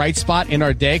extra bright spot in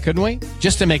our day, couldn't we?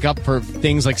 Just to make up for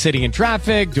things like sitting in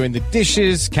traffic, doing the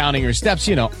dishes, counting your steps,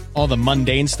 you know, all the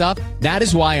mundane stuff. That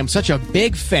is why I'm such a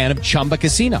big fan of Chumba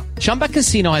Casino. Chumba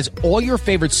Casino has all your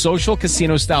favorite social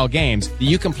casino-style games that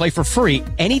you can play for free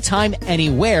anytime,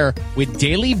 anywhere with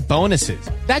daily bonuses.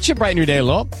 That should brighten your day a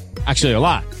little. Actually, a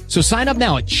lot. So sign up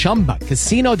now at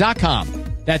ChumbaCasino.com.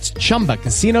 That's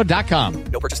ChumbaCasino.com.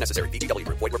 No purchase necessary. VGW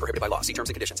Group. Void where prohibited by law. See terms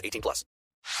and conditions. 18 plus.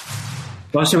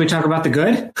 Well, should we talk about the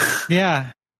good?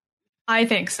 Yeah. I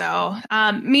think so.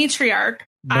 Matriarch.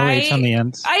 No H on the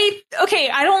end. Okay,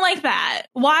 I don't like that.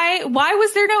 Why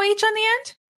was there no H on the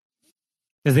end?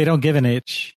 Because they don't give an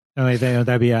H. Oh, wait,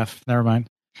 that'd be F. Never mind.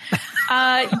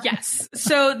 Yes.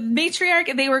 So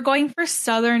Matriarch, they were going for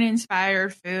Southern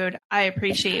inspired food. I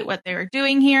appreciate what they were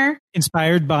doing here.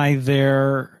 Inspired by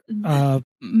their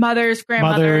mothers,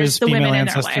 grandmothers, the women in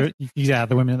their life. Yeah,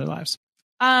 the women in their lives.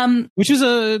 Which is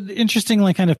a interesting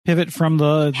kind of pivot from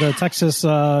the Texas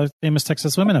famous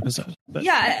Texas women episode. But.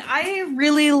 Yeah, I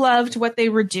really loved what they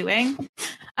were doing.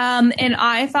 And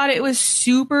I thought it was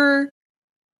super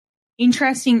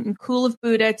interesting and cool of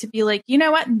Buddha to be like, you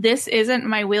know what? This isn't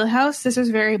my wheelhouse. This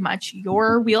is very much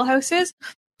your wheelhouses.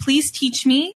 Please teach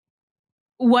me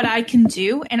what I can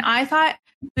do. And I thought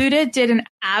Buddha did an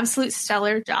absolute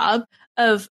stellar job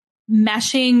of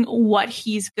meshing what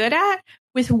he's good at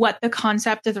with what the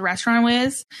concept of the restaurant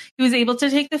was. He was able to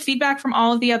take the feedback from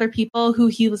all of the other people who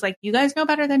he was like, you guys know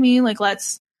better than me. Like,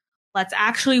 let's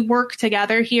actually work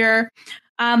together here.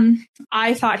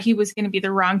 I thought he was going to be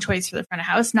the wrong choice for the front of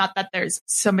house. Not that there's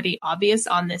somebody obvious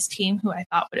on this team who I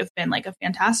thought would have been like a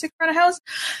fantastic front of house,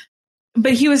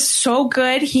 but he was so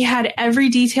good. He had every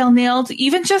detail nailed,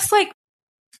 even just like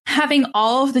having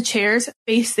all of the chairs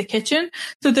face the kitchen.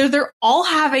 So they're all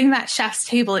having that chef's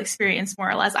table experience, more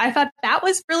or less. I thought that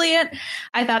was brilliant.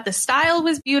 I thought the style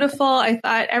was beautiful. I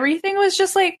thought everything was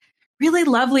just like really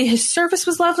lovely. His service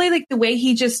was lovely. Like the way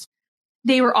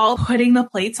they were all putting the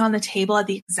plates on the table at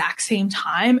the exact same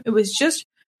time. It was just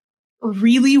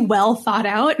really well thought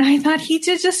out. And I thought he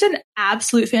did just an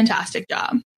absolute fantastic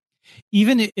job.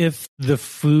 Even if the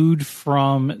food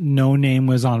from No Name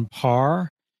was on par,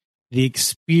 the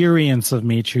experience of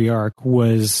Matriarch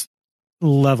was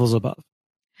levels above.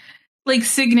 Like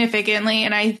significantly.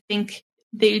 And I think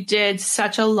they did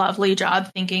such a lovely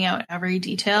job thinking out every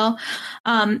detail.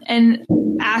 And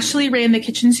Ashley ran the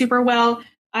kitchen super well.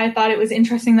 I thought it was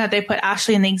interesting that they put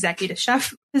Ashley in the executive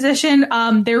chef position.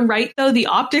 They're right, though. The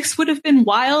optics would have been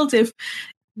wild if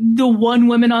the one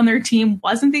woman on their team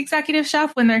wasn't the executive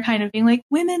chef, when they're kind of being like,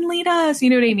 women lead us.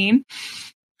 You know what I mean?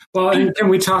 Well, and can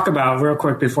we talk about real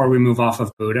quick before we move off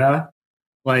of Buddha,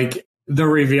 like the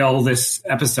reveal this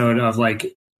episode of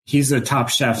like, he's a Top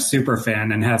Chef super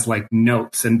fan and has like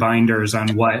notes and binders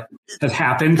on what has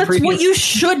happened. That's what you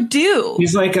should do.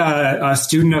 He's like a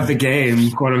student of the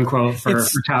game, quote unquote, for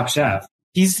Top Chef.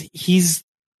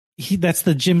 That's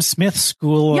the Jim Smith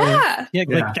school. Yeah.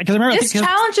 Like, his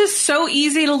challenge is so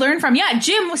easy to learn from. Yeah.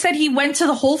 Jim said he went to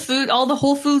all the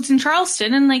Whole Foods in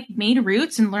Charleston and like made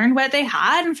routes and learned what they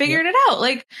had and figured it out.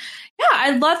 Like, yeah,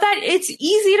 I love that. It's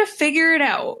easy to figure it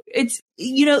out. It's,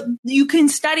 you can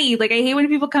study. Like, I hate when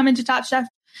people come into Top Chef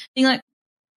being like,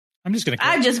 I'm just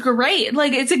great.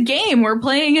 Like, it's a game. We're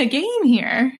playing a game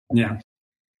here. Yeah.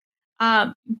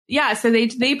 So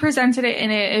they presented it in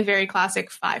a very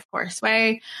classic 5-course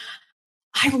way.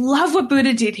 I love what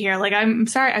Buddha did here. Like, I'm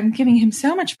sorry, I'm giving him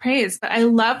so much praise, but I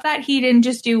love that he didn't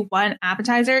just do one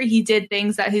appetizer. He did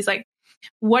things that he's like,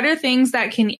 what are things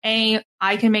that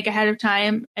I can make ahead of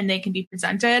time and they can be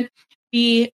presented?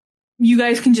 B, you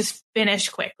guys can just finish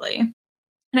quickly.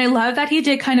 And I love that he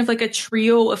did kind of like a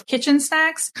trio of kitchen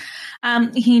snacks.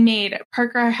 He made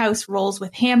Parker House rolls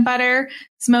with ham butter,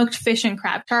 smoked fish and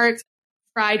crab tarts,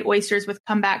 fried oysters with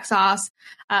comeback sauce.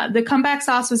 The comeback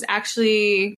sauce was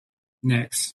actually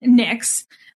Nick's.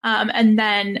 And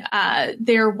then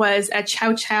there was a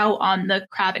chow chow on the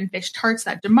crab and fish tarts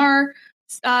that Damar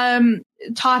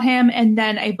taught him. And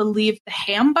then I believe the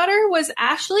ham butter was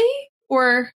Ashley,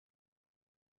 or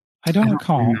I don't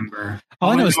recall.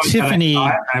 All I know is Tiffany.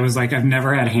 I was like, I've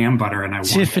never had ham butter, and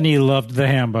Tiffany loved the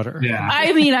ham butter. Yeah,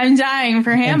 I mean, I'm dying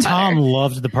for ham butter. Tom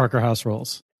loved the Parker House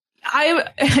rolls.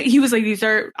 He was like,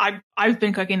 I've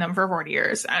been cooking them for 40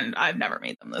 years and I've never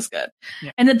made them this good.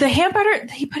 Yeah. And the ham butter,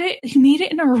 he made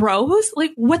it in a rose.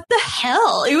 Like, what the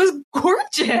hell? It was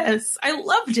gorgeous. I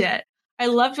loved it. I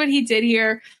loved what he did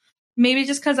here. Maybe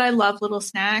just because I love little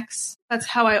snacks. That's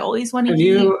how I always want to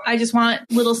eat. I just want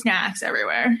little snacks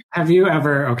everywhere. Have you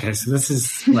ever, okay, so this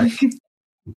is like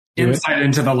insight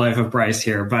into the life of Bryce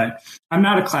here, but I'm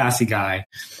not a classy guy.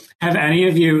 Have any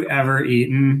of you ever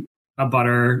eaten a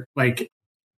butter, like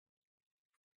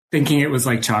thinking it was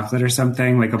like chocolate or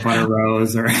something, like a butter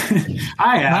rose? Or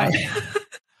I have.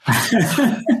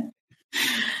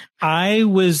 I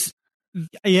was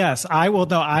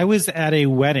at a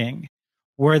wedding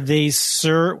where they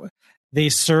served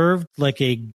like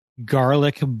a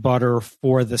garlic butter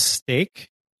for the steak.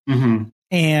 Mm-hmm.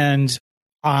 And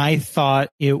I thought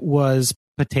it was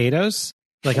potatoes,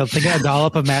 like I think a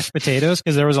dollop of mashed potatoes,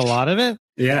 because there was a lot of it.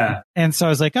 Yeah. And so I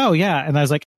was like, oh yeah. And I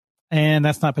was like, and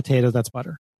that's not potatoes, that's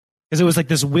butter. Because it was like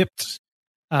this whipped,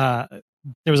 there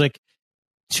was like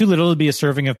too little to be a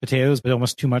serving of potatoes, but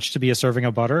almost too much to be a serving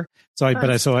of butter. So I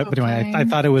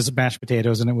thought it was mashed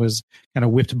potatoes, and it was kind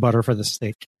of whipped butter for the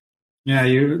steak. Yeah,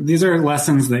 these are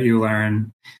lessons that you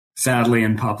learn, sadly,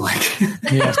 in public.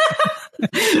 Yeah.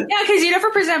 Yeah, because you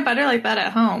never present butter like that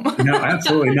at home. No,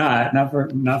 absolutely not.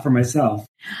 Not for myself.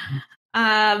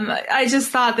 I just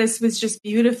thought this was just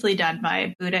beautifully done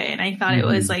by Buddha, and I thought it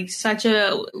was like such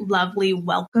a lovely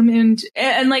welcome and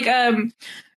like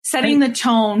setting the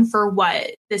tone for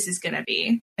what this is going to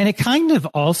be. And it kind of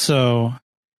also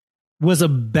was a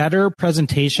better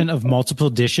presentation of multiple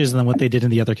dishes than what they did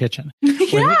in the other kitchen.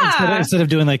 Yeah. Instead of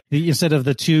doing like instead of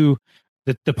the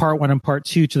part one and part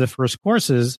two to the first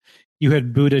courses, you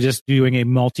had Buddha just doing a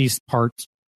multi-part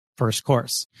first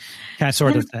course kind of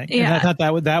sort of thing. Yeah. And I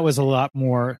thought that was a lot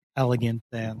more elegant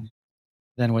than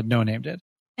what No Name did.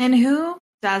 And who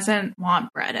doesn't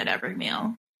want bread at every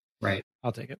meal? Right.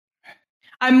 I'll take it.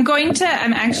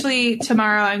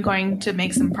 Tomorrow I'm going to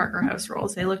make some Parker House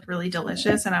rolls. They look really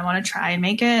delicious, and I want to try and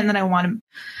make it. And then I want to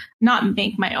not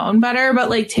make my own butter, but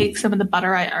like take some of the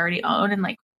butter I already own and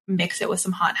like mix it with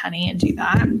some hot honey and do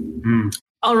that.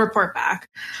 I'll report back.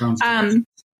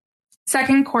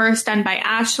 Second course done by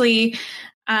Ashley.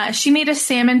 She made a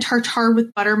salmon tartare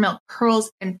with buttermilk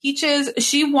pearls and peaches.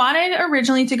 She wanted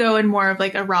originally to go in more of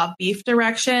like a raw beef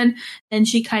direction. Then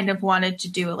she kind of wanted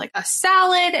to do like a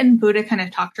salad, and Buddha kind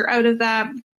of talked her out of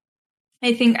that.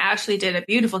 I think Ashley did a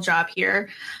beautiful job here.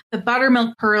 The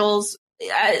buttermilk pearls,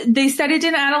 they said it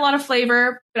didn't add a lot of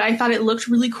flavor, but I thought it looked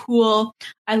really cool.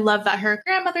 I love that her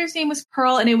grandmother's name was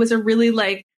Pearl, and it was a really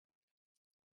like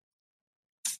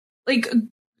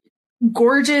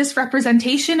gorgeous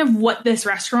representation of what this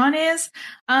restaurant is.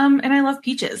 And I love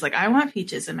peaches. Like I want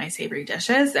peaches in my savory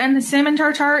dishes, and the salmon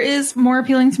tartare is more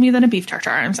appealing to me than a beef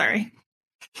tartare. I'm sorry.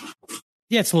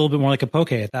 Yeah, it's a little bit more like a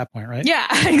poke at that point, right? Yeah,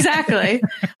 exactly.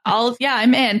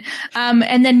 I'm in.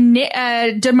 And then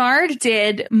Demard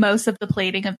did most of the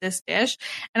plating of this dish,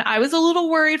 and I was a little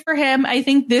worried for him. I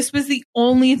think this was the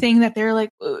only thing that they're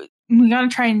like, we got to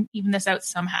try and even this out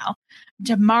somehow.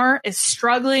 Demar is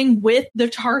struggling with the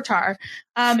tartare.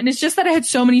 And it's just that it had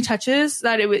so many touches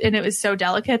that it was so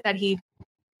delicate that he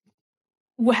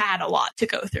had a lot to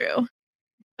go through.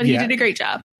 But he did a great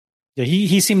job. Yeah,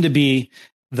 he seemed to be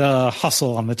the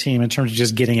hustle on the team in terms of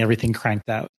just getting everything cranked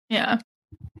out. Yeah.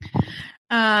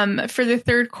 For the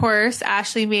third course,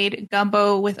 Ashley made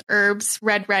gumbo with herbs,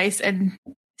 red rice, and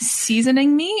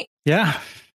seasoning meat. Yeah.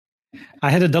 I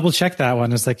had to double check that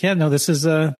one. It's like, yeah, no, this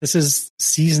is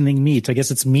seasoning meat. I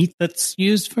guess it's meat that's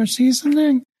used for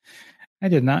seasoning. I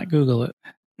did not Google it.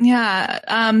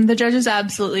 Yeah. The judges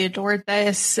absolutely adored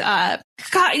this. God,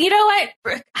 you know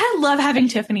what? I love having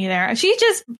Tiffany there. She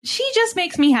just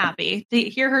makes me happy to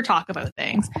hear her talk about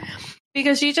things,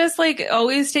 because she just like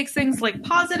always takes things like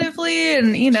positively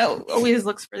and, you know, always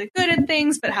looks really good at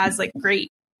things, but has like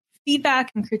great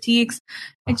feedback and critiques.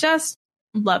 I just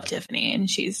love Tiffany, and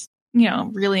she's, you know,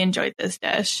 really enjoyed this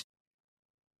dish.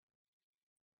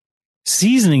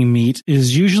 Seasoning meat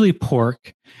is usually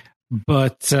pork,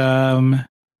 but where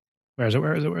is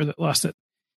it? Lost it.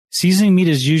 Seasoning meat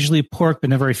is usually pork, but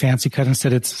never a fancy cut.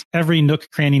 Instead, it's every nook,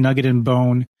 cranny, nugget, and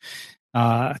bone.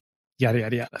 Yada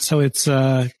yada yada. So it's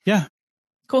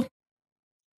cool.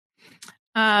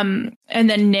 And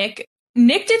then Nick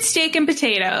did steak and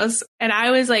potatoes, and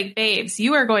I was like, babes,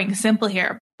 you are going simple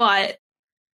here, but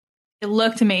it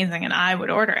looked amazing, and I would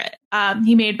order it.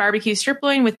 He made barbecue strip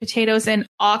loin with potatoes and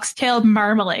oxtail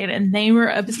marmalade, and they were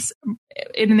obsessed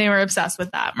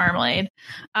with that marmalade.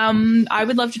 I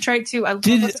would love to try it too. I love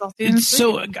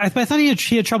I thought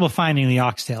he had trouble finding the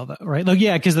oxtail, though, right? Like,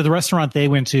 yeah, because the restaurant they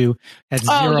went to had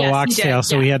zero oxtail,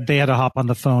 so they had to hop on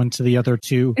the phone to the other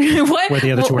two. Where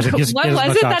the other two were. What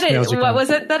was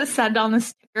it that it said on the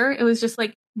sticker? It was just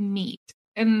like meat,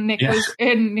 and Nick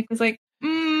was like,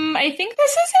 I think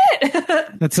this is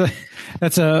it.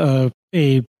 That's a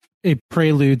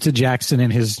prelude to Jackson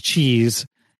and his cheese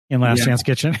in Last Chance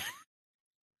Kitchen.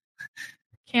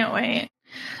 Can't wait.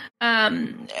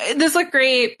 This looked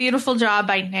great. Beautiful job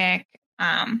by Nick.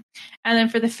 And then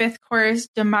for the fifth course,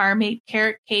 Damar made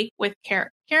carrot cake with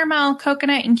carrot caramel,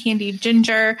 coconut, and candied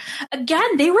ginger.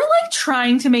 Again, they were like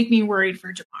trying to make me worried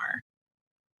for Damar.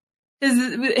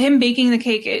 Because him baking the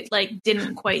cake, it like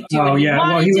didn't quite do what he wanted.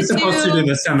 Well, he was supposed to do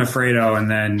the semifredo, and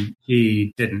then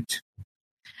he didn't.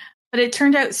 But it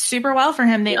turned out super well for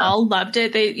him. They all loved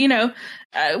it. They,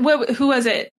 who was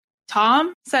it?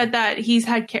 Tom said that he's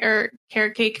had carrot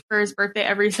cake for his birthday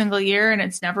every single year, and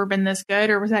it's never been this good.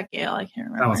 Or was that Gail? I can't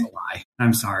remember. That was a lie.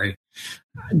 I'm sorry.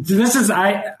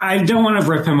 I don't want to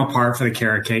rip him apart for the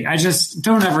carrot cake. I just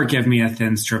don't ever give me a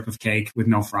thin strip of cake with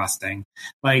no frosting.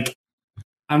 Like,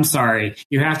 I'm sorry.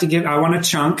 You have to give. I want a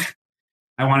chunk.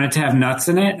 I want it to have nuts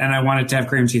in it, and I want it to have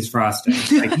cream cheese frosting.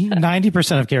 Like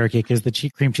 90% of carrot cake is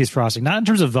the cream cheese frosting, not in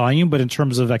terms of volume, but in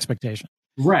terms of expectation.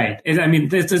 Right.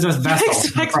 This is a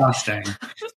vessel frosting.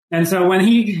 And so when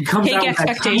he comes cake out with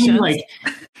that tiny, like,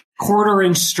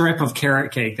 quarter-inch strip of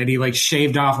carrot cake that he, like,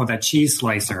 shaved off with a cheese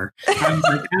slicer, I'm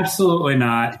like, absolutely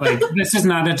not. Like, this is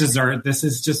not a dessert. This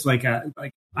is just like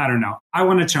I don't know. I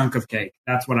want a chunk of cake.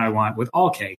 That's what I want with all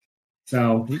cake.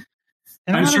 So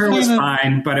and I'm sure it was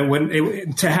fine, but it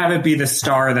wouldn't. To have it be the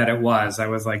star that it was, I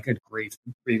was like, good grief,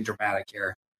 being dramatic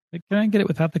here. Can I get it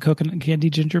without the coconut and candy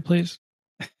ginger, please?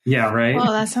 Yeah, right.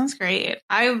 Oh, that sounds great.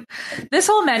 This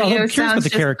whole menu sounds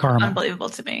just unbelievable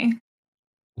to me.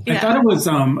 I thought it was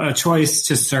a choice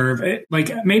to serve it.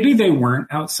 Like, maybe they weren't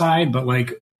outside, but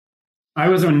like, I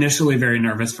was initially very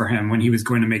nervous for him when he was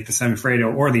going to make the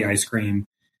semifredo or the ice cream,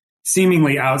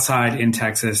 seemingly outside in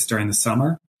Texas during the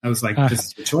summer. I was like, this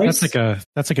is a choice.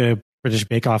 That's like a British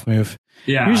Bake Off move.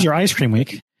 Yeah, here's your ice cream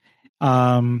week.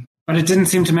 But it didn't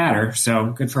seem to matter, so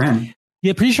good for him.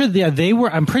 Yeah, pretty sure. Yeah, they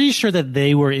were. I'm pretty sure that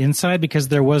they were inside because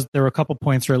there were a couple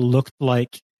points where it looked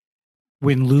like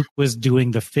when Luke was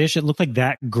doing the fish, it looked like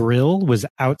that grill was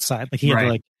outside. Like he had to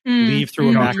like leave through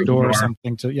a back door or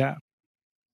something.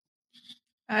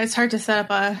 It's hard to set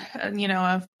up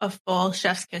a full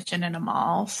chef's kitchen in a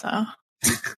mall. So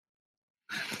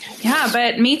yeah,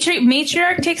 but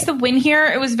Matriarch takes the win here.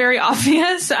 It was very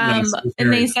obvious, and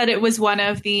they said it was one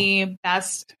of the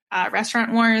best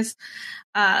restaurant wars.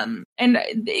 And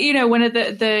one of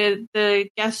the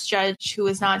guest judge who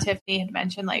was not Tiffany had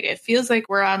mentioned, like, it feels like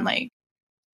we're on like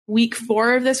week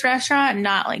 4 of this restaurant,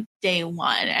 not like day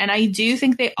 1. And I do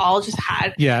think they all just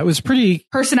had it was pretty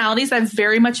personalities that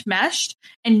very much meshed,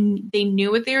 and they knew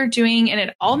what they were doing, and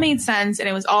it all made sense, and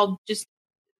it was all just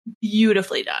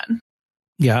beautifully done.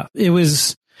 Yeah, it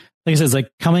was, like I said, it's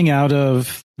like coming out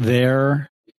of their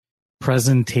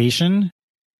presentation,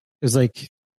 it was like,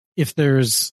 if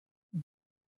there's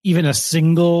even a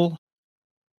single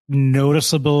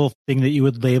noticeable thing that you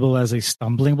would label as a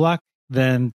stumbling block,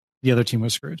 then the other team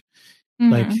was screwed.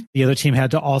 Mm-hmm. Like the other team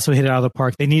had to also hit it out of the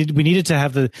park. We needed to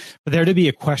have for there to be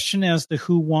a question as to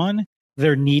who won.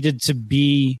 There needed to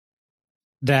be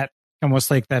that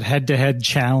almost like that head-to-head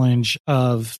challenge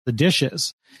of the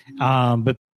dishes.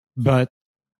 But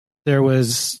there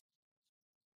was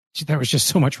just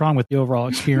so much wrong with the overall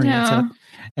experience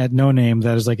at No Name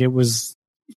that is like, it was.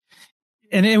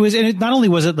 And it not only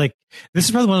was it like, this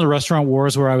is probably one of the restaurant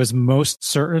wars where I was most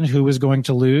certain who was going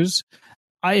to lose.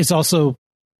 I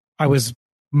was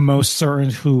most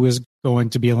certain who was going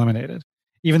to be eliminated,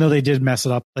 even though they did mess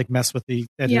with the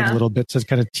editing a little bit to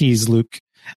kind of tease Luke,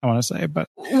 I want to say. But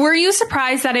were you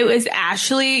surprised that it was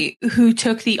Ashley who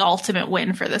took the ultimate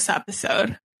win for this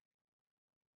episode?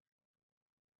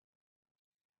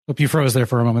 Hope you froze there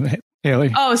for a moment,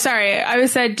 Haley. Oh, sorry. I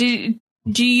said,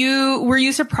 were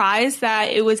you surprised that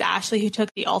it was Ashley who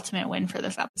took the ultimate win for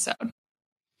this episode?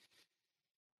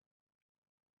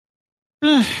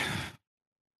 Because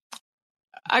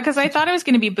I thought it was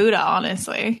going to be Buddha,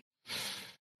 honestly.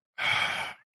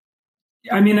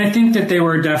 I mean, I think that they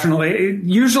were definitely,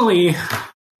 usually,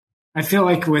 I feel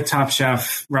like with Top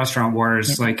Chef restaurant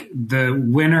wars, like the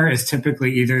winner is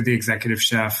typically either the executive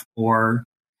chef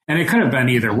and it could have been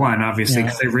either one, obviously,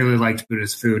 because they really liked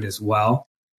Buddha's food as well.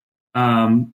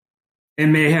 It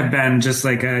may have been just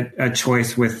like a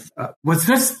choice with,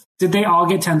 did they all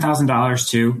get $10,000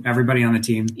 too? Everybody on the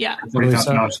team? Yeah.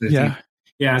 $40,000 to the team.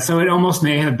 Yeah. So it almost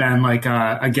may have been like,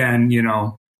 again,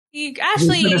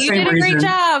 Ashley, you did a great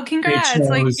job. Congrats.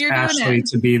 Like, you're Ashley doing it.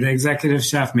 To be the executive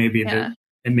chef, maybe it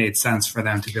made sense for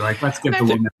them to be like, let's give the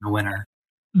woman the winner.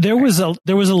 There was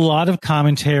a lot of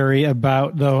commentary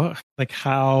about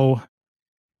how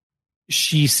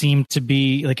she seemed to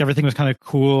be like everything was kind of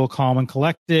cool, calm, and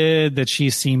collected. That she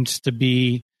seemed to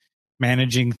be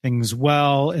managing things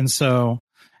well, and so.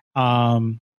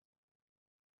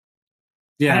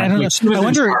 Yeah, I don't know. she was I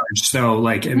wonder, in charge, so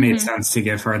like it made sense to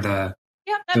give her the.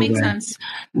 Yeah, that makes sense.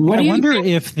 I wonder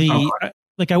if the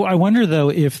I wonder though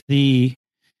if the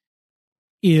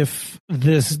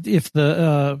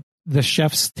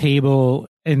chef's table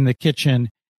in the kitchen,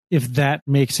 if that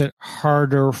makes it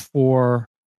harder for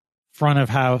front of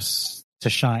house to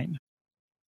shine.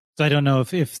 So I don't know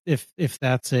if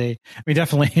that's a. I mean,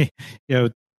 definitely,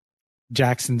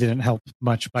 Jackson didn't help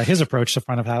much by his approach to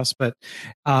front of house, but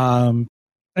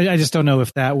I just don't know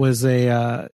if that was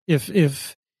a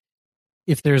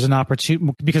if there's an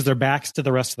opportunity because their backs to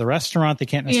the rest of the restaurant, they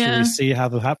can't necessarily see how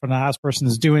the front of house person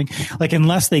is doing. Like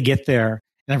unless they get there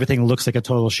and everything looks like a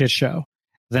total shit show,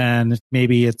 then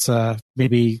maybe it's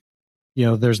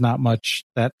there's not much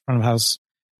that front of house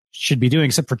should be doing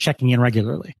except for checking in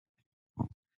regularly.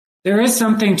 There is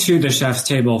something to the chef's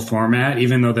table format,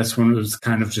 even though this one was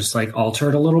kind of just like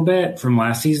altered a little bit from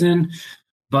last season.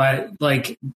 But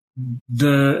like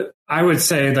I would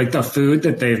say like the food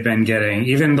that they've been getting,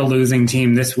 even the losing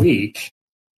team this week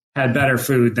had better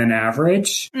food than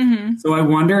average. Mm-hmm. So I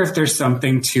wonder if there's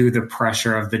something to the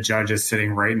pressure of the judges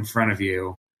sitting right in front of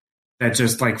you that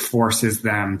just like forces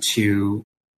them to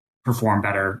perform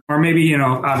better. Or maybe,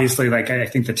 obviously like I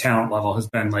think the talent level has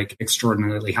been like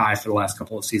extraordinarily high for the last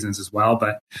couple of seasons as well.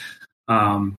 But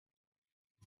the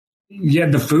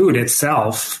food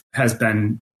itself has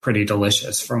been pretty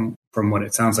delicious from what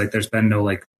it sounds like. There's been no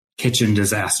like kitchen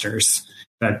disasters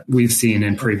that we've seen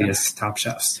in previous Top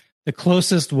Chefs. The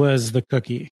closest was the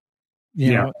cookie,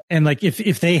 you know, and like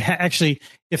if they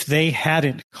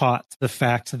hadn't caught the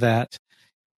fact that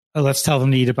let's tell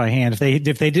them to eat it by hand.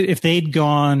 If they'd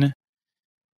gone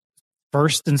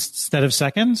first instead of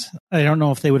second, I don't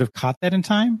know if they would have caught that in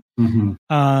time. Mm-hmm.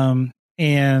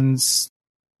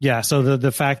 So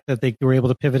the fact that they were able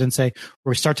to pivot and say,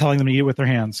 or we start telling them to eat it with their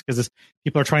hands because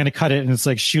people are trying to cut it and it's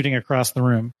like shooting across the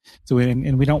room. So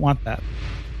we don't want that.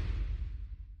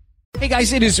 Hey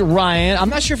guys, it is Ryan. I'm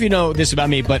not sure if you know this about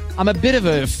me, but I'm a bit of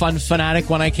a fun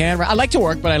fanatic when I can. I like to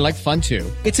work, but I like fun too.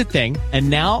 It's a thing. And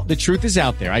now the truth is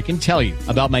out there. I can tell you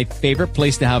about my favorite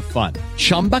place to have fun.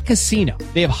 Chumba Casino.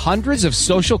 They have hundreds of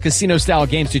social casino style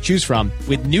games to choose from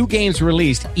with new games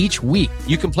released each week.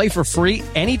 You can play for free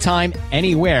anytime,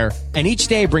 anywhere. And each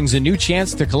day brings a new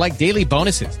chance to collect daily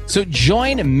bonuses. So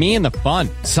join me in the fun.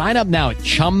 Sign up now at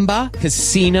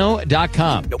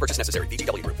ChumbaCasino.com. No purchase necessary.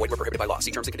 VGW Group. Void where prohibited by law.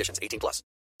 See terms and conditions. 18+.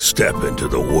 Step into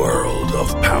the world of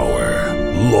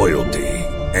power, loyalty,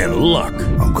 and luck.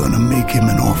 I'm going to make him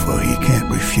an offer he can't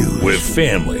refuse. With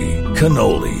family,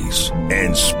 cannolis,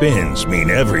 and spins mean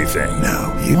everything.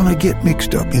 Now, you want to get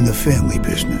mixed up in the family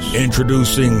business.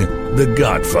 Introducing The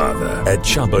Godfather at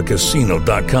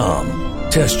ChumbaCasino.com.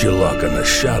 Test your luck in the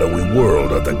shadowy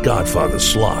world of The Godfather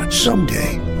slot.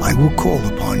 Someday, I will call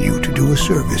upon you to do a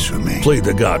service for me. Play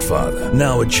The Godfather,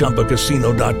 now at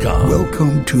ChumbaCasino.com.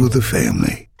 Welcome to the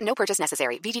family. No purchase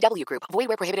necessary. VGW Group. Void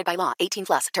where prohibited by law.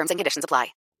 18+. Terms and conditions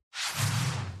apply.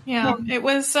 Yeah, it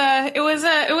was an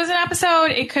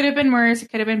episode. It could have been worse.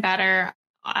 It could have been better.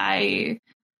 My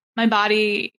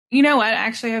body, you know what?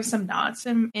 Actually, I have some knots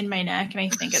in my neck, and I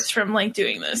think it's from like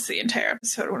doing this the entire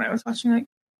episode when I was watching. Like,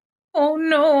 oh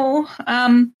no.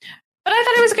 But I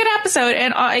thought it was a good episode,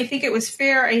 and I think it was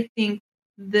fair. I think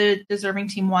the deserving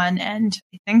team won, and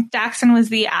I think Jackson was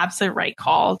the absolute right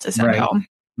call to send home.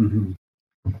 Mm-hmm.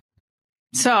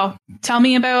 So, tell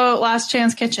me about Last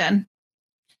Chance Kitchen.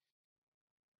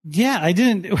 Yeah, I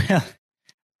didn't. Well,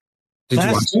 did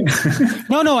you watch it?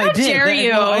 No, I did. Dare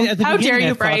you? How dare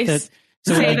you, Bryce?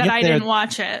 Say that I didn't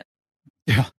watch it.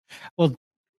 Yeah. Well,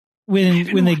 when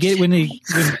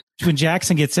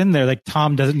Jackson gets in there, like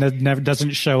Tom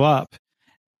doesn't show up,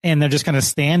 and they're just kind of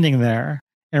standing there.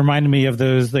 It reminded me of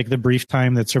those, like the brief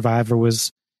time that Survivor was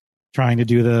trying to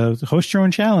do the host your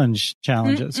own challenges.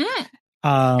 Mm-hmm.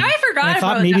 I forgot. I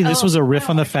thought maybe this was a riff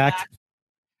on the fact.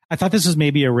 I thought this was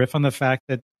maybe a riff on the fact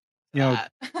that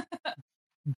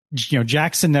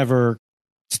Jackson never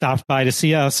stopped by to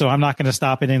see us, so I'm not going to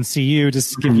stop in and see you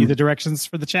to give you the directions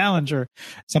for the challenge or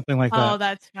something like that. Oh,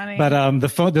 that's funny. But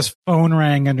this phone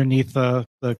rang underneath the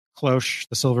cloche,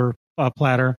 the silver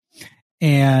platter,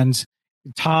 and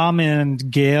Tom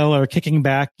and Gail are kicking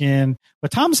back in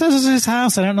what Tom says is his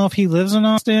house. I don't know if he lives in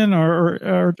Austin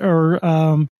or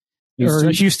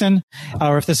Houston,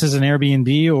 or if this is an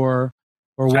Airbnb or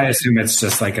what. I assume it's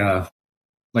just like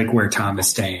where Tom is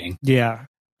staying. Yeah,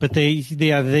 but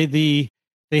the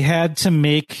they had to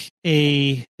make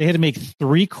 3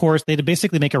 course. They had to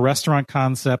basically make a restaurant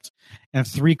concept and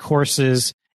 3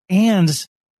 courses, and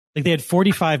like they had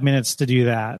 45 minutes to do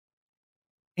that.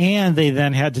 And they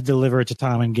then had to deliver it to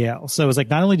Tom and Gail. So it was like,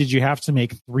 not only did you have to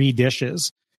make 3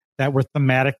 dishes that were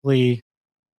thematically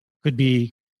could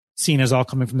be seen as all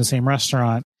coming from the same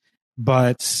restaurant,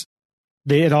 but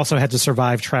it also had to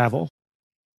survive travel.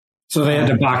 So they had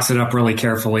to box it up really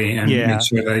carefully and make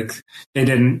sure that they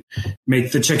didn't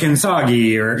make the chicken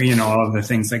soggy or, all of the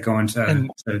things that go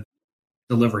into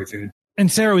delivery food. And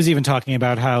Sarah was even talking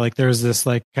about how like there's this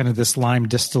like kind of this lime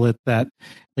distillate that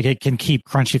like it can keep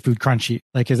crunchy food crunchy,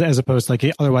 like as opposed to like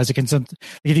otherwise it can, like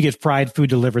if you get fried food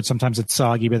delivered, sometimes it's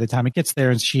soggy by the time it gets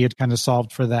there, and she had kind of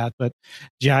solved for that. But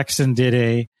Jackson did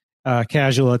a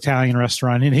casual Italian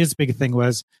restaurant, and his big thing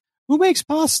was, who makes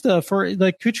pasta for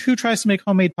like who tries to make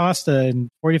homemade pasta in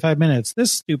 45 minutes?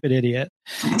 This stupid idiot.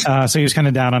 So he was kind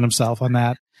of down on himself on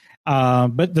that.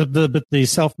 But the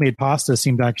self-made pasta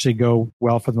seemed to actually go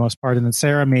well for the most part. And then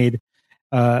Sarah made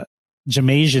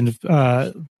Jamaican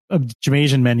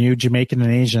menu, Jamaican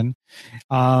and Asian.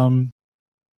 And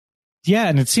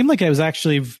it seemed like it was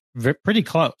actually pretty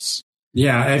close.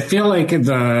 Yeah, I feel like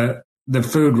the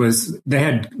food they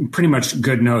had pretty much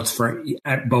good notes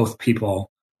at both people.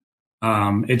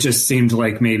 It just seemed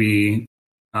like maybe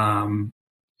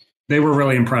they were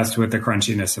really impressed with the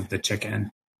crunchiness of the chicken.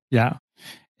 Yeah.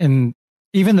 And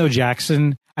even though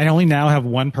Jackson, I only now have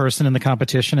one person in the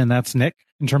competition, and that's Nick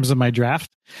in terms of my draft,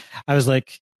 I was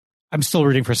like, I'm still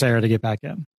rooting for Sarah to get back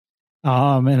in.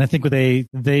 And I think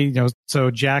so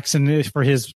Jackson, for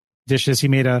his dishes, he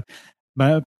made a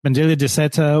bandeja di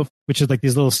seta, which is like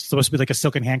these little, supposed to be like a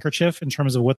silken handkerchief in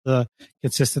terms of what the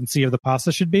consistency of the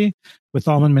pasta should be, with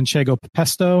almond manchego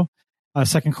pesto.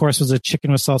 Second course was a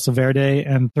chicken with salsa verde,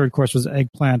 and third course was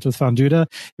eggplant with fonduta.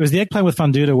 It was the eggplant with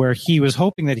fonduta where he was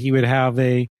hoping that he would have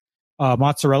a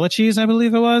mozzarella cheese, I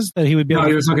believe it was, that he would be able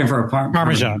he was looking for a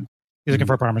Parmesan. He was looking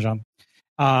for a Parmesan.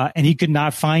 And he could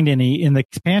not find any in the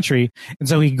pantry. And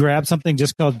so he grabbed something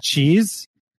just called cheese,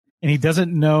 and he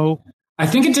doesn't know. I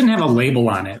think it didn't have a label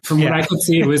on it. From what I could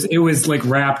see, it was like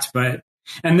wrapped,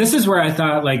 and this is where I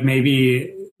thought like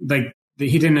maybe like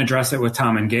he didn't address it with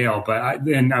Tom and Gail, but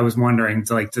I was wondering,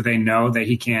 like, do they know that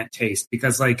he can't taste?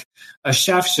 Because like a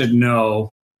chef should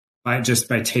know by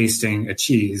tasting a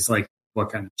cheese, like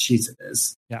what kind of cheese it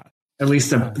is. Yeah. At least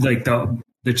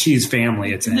the cheese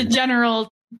family it's in. The general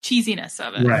cheesiness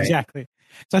of it. Right. Exactly.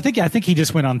 So I think he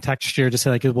just went on texture to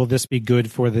say like, will this be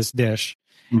good for this dish?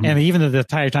 Mm-hmm. And even the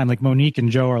entire time, like Monique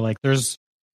and Joe are like,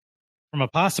 from a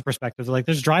pasta perspective, like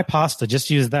there's dry pasta, just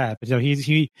use that. But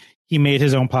he made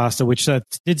his own pasta, which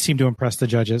did seem to impress the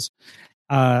judges.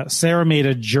 Sarah made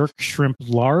a jerk shrimp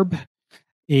larb,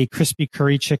 a crispy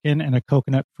curry chicken, and a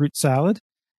coconut fruit salad.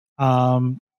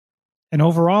 And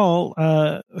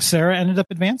overall, Sarah ended up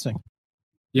advancing.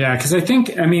 Yeah, because I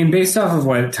think, based off of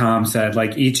what Tom said,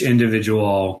 like each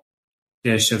individual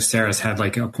dish of Sarah's had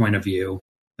like a point of view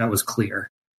that was clear.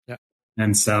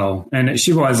 And so, and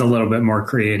she was a little bit more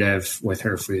creative with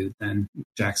her food than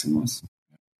Jackson was.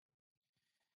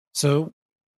 So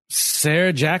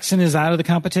Sarah Jackson is out of the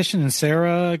competition, and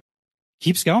Sarah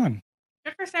keeps going.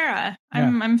 Good for Sarah.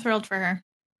 I'm thrilled for her.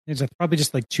 It's probably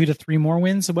just like 2 to 3 more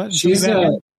wins. She's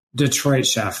a Detroit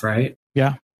chef, right?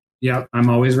 Yeah. Yep. I'm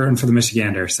always rooting for the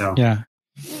Michigander. So yeah.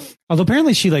 Although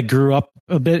apparently she like grew up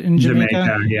a bit in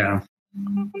Jamaica. Yeah.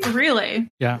 Really?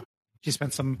 Yeah. She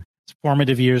spent some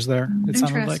formative years there.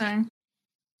 Interesting.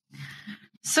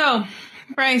 So,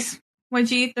 Bryce, what'd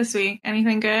you eat this week?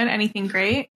 Anything good? Anything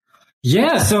great?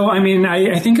 Yeah. So,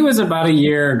 I think it was about a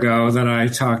year ago that I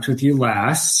talked with you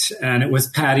last, and it was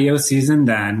patio season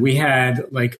then. We had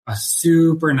like a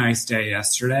super nice day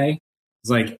yesterday. It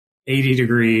was like 80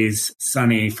 degrees,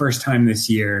 sunny, first time this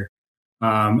year.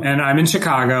 And I'm in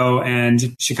Chicago,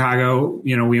 and Chicago,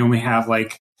 we only have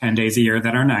like 10 days a year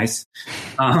that are nice.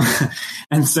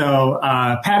 And so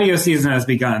patio season has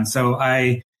begun. So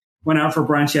I went out for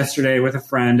brunch yesterday with a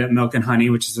friend at Milk and Honey,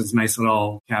 which is this nice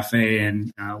little cafe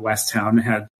in West Town. It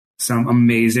had some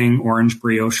amazing orange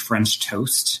brioche French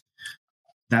toast.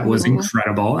 That was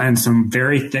incredible. And some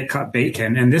very thick cut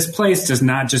bacon. And this place does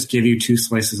not just give you 2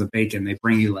 slices of bacon. They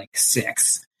bring you like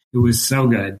 6. It was so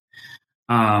good.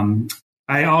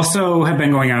 I also have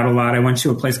been going out a lot. I went to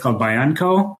a place called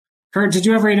Bianco. Kurt, did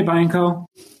you ever eat at Bianco?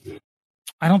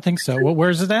 I don't think so. Where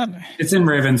is it at? It's in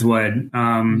Ravenswood,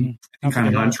 kind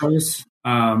of Montrose,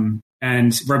 and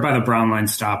right by the Brown Line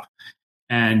stop.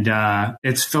 And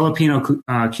it's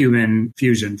Filipino-Cuban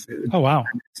fusion food. Oh, wow.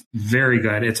 It's very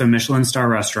good. It's a Michelin star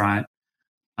restaurant.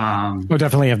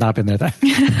 Definitely have not been there.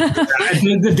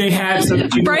 They had some.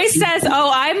 Bryce says,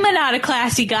 "Oh, I'm not a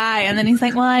classy guy," and then he's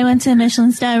like, "Well, I went to a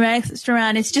Michelin star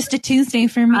restaurant. It's just a Tuesday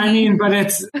for me." I mean, but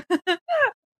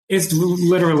it's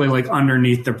literally like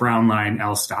underneath the Brown Line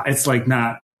L stop. It's like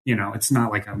not, it's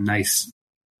not like a nice.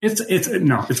 It's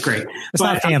great. It's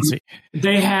not fancy.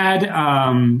 They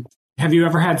had. Have you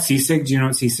ever had sisig? Do you know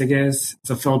what sisig is?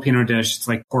 It's a Filipino dish. It's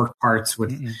like pork parts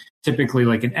with typically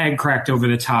like an egg cracked over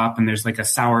the top, and there's like a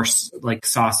sour like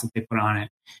sauce that they put on it.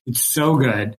 It's so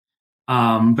good.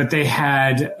 But they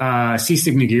had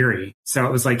sisig nigiri, so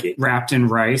it was like wrapped in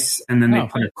rice, and then they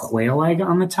put a quail egg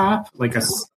on the top, like a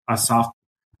soft,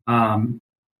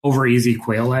 over easy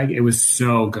quail egg. It was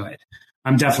so good.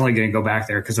 I'm definitely going to go back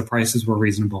there because the prices were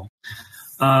reasonable.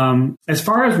 As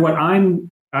far as what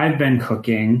I've been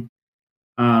cooking.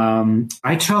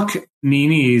 I took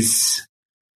Nini's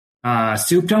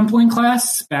soup dumpling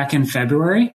class back in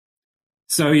February.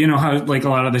 So you know how like a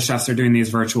lot of the chefs are doing these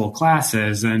virtual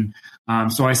classes. And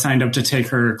so I signed up to take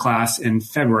her class in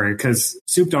February because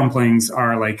soup dumplings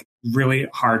are like really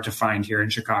hard to find here in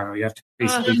Chicago. You have to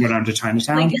basically go down to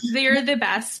Chinatown. Like they're the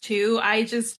best too. I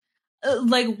just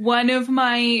like one of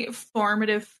my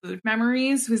formative food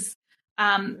memories was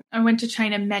I went to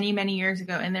China many, many years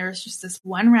ago, and there was just this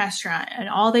one restaurant, and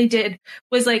all they did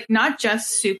was like not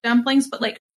just soup dumplings, but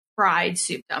like fried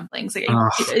soup dumplings. Like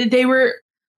they were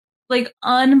like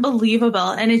unbelievable,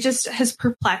 and it just has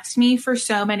perplexed me for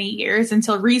so many years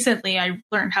until recently I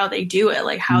learned how they do it,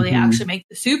 like how they actually make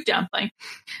the soup dumpling.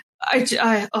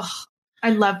 I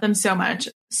love them so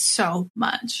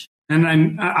much. And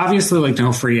I'm obviously like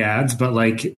no free ads, but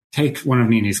like take one of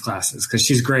Nini's classes because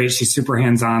she's great. She's super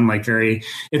hands-on, like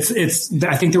it's,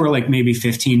 I think there were like maybe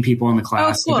 15 people in the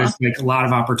class. Oh, cool. So there's like a lot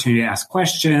of opportunity to ask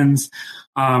questions.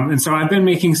 And so I've been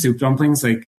making soup dumplings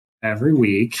like every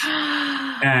week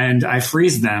and I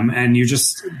freeze them, and you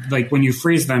just like, when you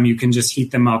freeze them, you can just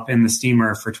heat them up in the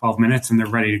steamer for 12 minutes and they're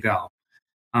ready to go.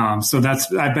 So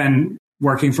I've been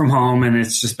working from home, and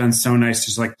it's just been so nice to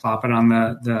just like plop it on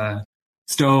the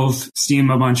stove, steam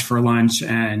a bunch for lunch,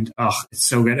 and it's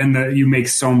so good. And you make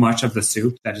so much of the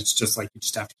soup that it's just like you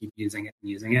just have to keep using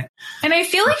it. And I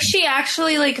feel like she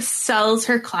actually like sells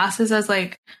her classes as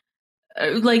like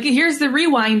here's the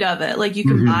rewind of it. Like you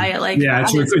can buy it. Like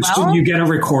you get a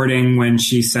recording when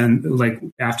she sent like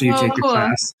after you take the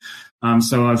class.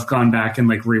 So I've gone back and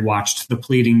like rewatched the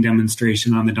pleating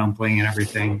demonstration on the dumpling and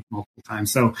everything multiple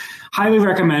times. So highly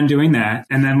recommend doing that.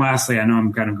 And then lastly, I know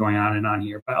I'm kind of going on and on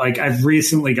here, but like I've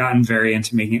recently gotten very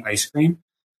into making ice cream.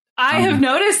 I have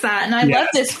noticed that, and I love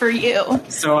this for you.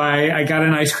 So I got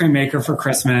an ice cream maker for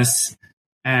Christmas.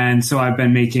 And so I've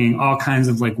been making all kinds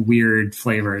of like weird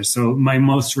flavors. So my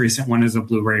most recent one is a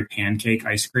blueberry pancake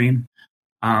ice cream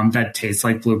that tastes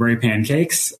like blueberry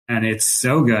pancakes. And it's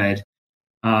so good.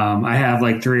 I have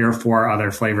like 3 or 4 other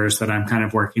flavors that I'm kind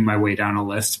of working my way down a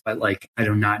list, but like I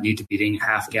do not need to be eating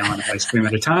half a gallon of ice cream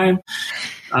at a time.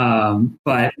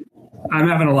 But I'm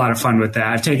having a lot of fun with that.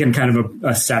 I've taken kind of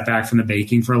a step back from the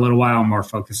baking for a little while. I'm more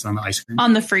focused on the ice cream.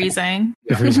 On the freezing.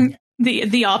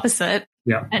 The opposite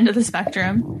end of the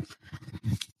spectrum.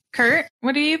 Kurt,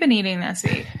 what have you been eating this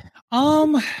week?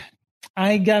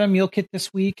 I got a meal kit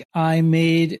this week. I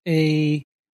made a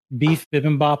beef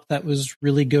bibimbap that was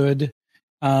really good.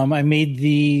 I made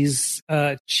these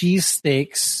cheese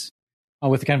steaks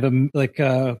with kind of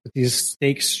with these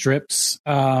steak strips,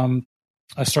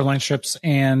 sirloin strips,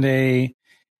 and a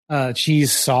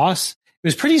cheese sauce. It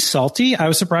was pretty salty. I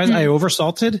was surprised. I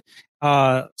oversalted.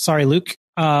 Sorry, Luke.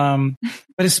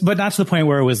 But not to the point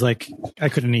where it was like I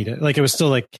couldn't eat it. Like it was still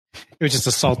like it was just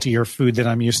a saltier food that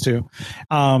I'm used to.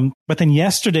 But then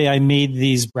yesterday I made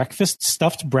these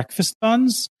stuffed breakfast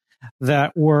buns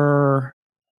that were.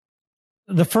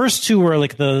 The first two were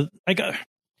like this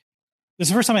is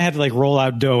the first time I had to like roll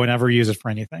out dough and ever use it for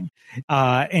anything.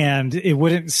 And it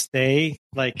wouldn't stay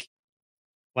like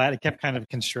flat. It kept kind of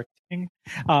constricting.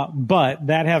 But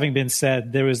that having been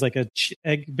said, there was like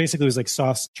basically it was like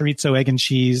sauce, chorizo, egg and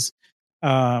cheese,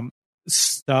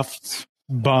 stuffed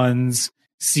buns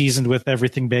seasoned with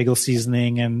everything bagel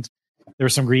seasoning. And there were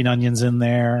some green onions in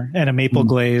there and a maple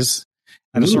glaze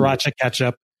and a sriracha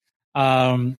ketchup.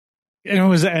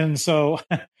 And so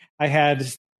I had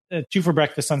 2 for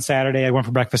breakfast on Saturday. I went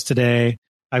for breakfast today.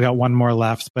 I got 1 more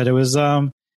left, but it was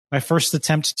my first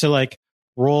attempt to like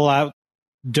roll out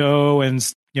dough and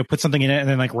put something in it and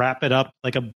then like wrap it up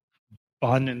like a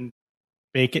bun and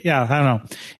bake it. Yeah, I don't know.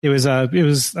 It was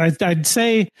I'd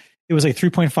say it was like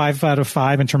 3.5 out of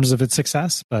 5 in terms of its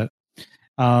success. But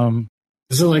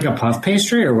is it like a puff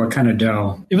pastry or what kind of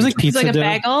dough? It was like pizza dough. It's like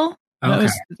a bagel. No,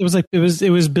 it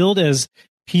was billed as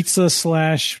pizza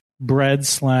 / bread /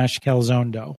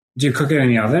 calzone dough. Did you cook it in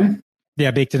the oven? Yeah,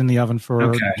 I baked it in the oven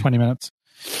for 20 minutes.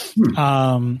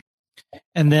 And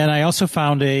then I also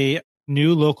found a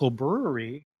new local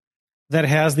brewery that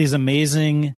has these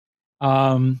amazing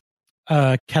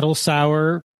kettle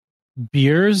sour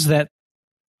beers that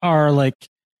are like,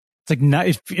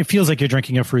 it feels like you're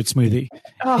drinking a fruit smoothie.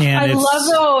 Oh, I love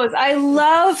those. I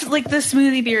love like the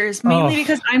smoothie beers, mainly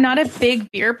because I'm not a big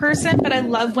beer person, but I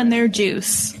love when they're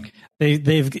juice.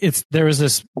 There was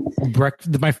this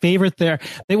my favorite there.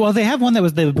 They have one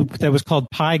that was called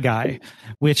Pie Guy,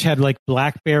 which had like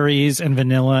blackberries and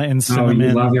vanilla and cinnamon. Oh,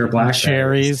 you love your blackberries.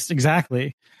 Cherries,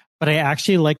 exactly. But I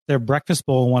actually like their breakfast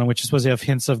bowl one, which is supposed to have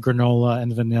hints of granola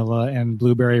and vanilla and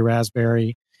blueberry,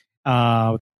 raspberry.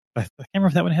 I can't remember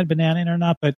if that one had banana in it or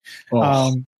not, but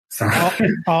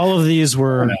all of these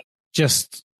were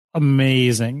just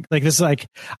amazing. Like this is like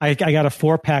I got a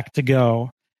 4-pack to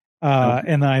go.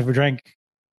 And I've drank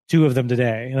 2 of them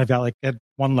today, and I've got had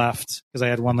one left because I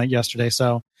had one yesterday.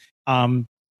 So,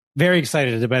 very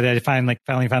excited about it. I finally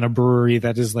found a brewery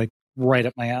that is like right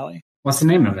up my alley. What's the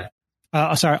name of it?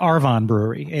 Arvon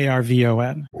Brewery,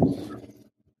 ARVON.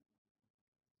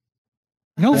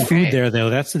 No food there though.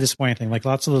 That's the disappointing thing. Like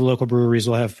lots of the local breweries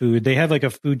will have food. They have like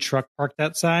a food truck parked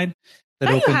outside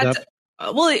that opened up.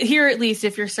 Well, here at least,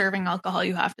 if you're serving alcohol,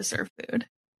 you have to serve food.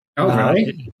 Oh,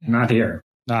 really? Not here.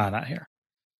 No, not here.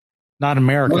 Not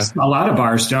America. A lot of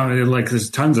bars don't. Like,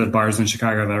 there's tons of bars in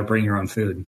Chicago that are bring your own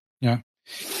food. Yeah.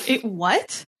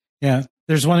 What? Yeah.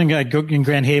 There's one in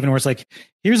Grand Haven where it's like,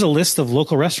 here's a list of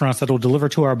local restaurants that will deliver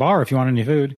to our bar if you want any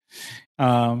food.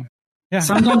 Yeah.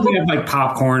 Sometimes they have like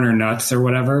popcorn or nuts or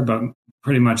whatever, but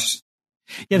pretty much.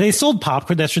 Yeah, they sold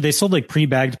popcorn. That's true. They sold like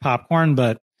pre-bagged popcorn,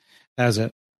 but that's it.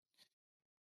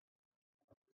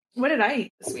 What did I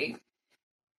eat this week?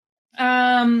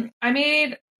 I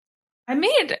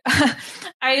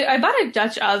bought a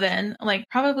Dutch oven like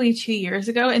probably 2 years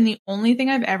ago, and the only thing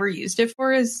I've ever used it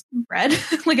for is bread.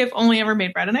 Like I've only ever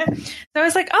made bread in it. So I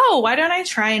was like, oh, why don't I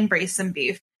try and braise some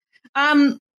beef?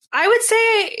 I would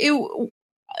say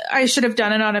I should have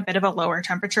done it on a bit of a lower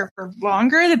temperature for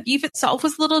longer. The beef itself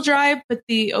was a little dry, but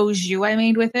the au jus I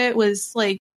made with it was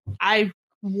like, I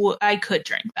could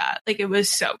drink that. Like it was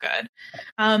so good.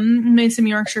 Made some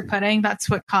Yorkshire pudding. That's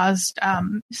what caused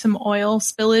some oil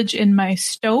spillage in my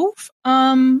stove.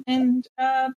 And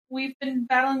we've been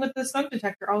battling with the smoke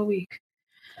detector all week.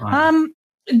 Wow.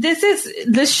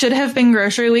 This should have been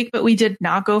grocery week, but we did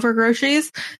not go for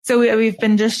groceries. So we've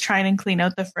been just trying to clean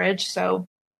out the fridge. So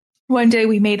one day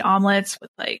we made omelets with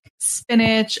like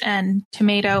spinach and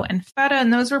tomato and feta,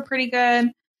 and those were pretty good.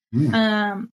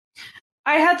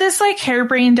 I had this like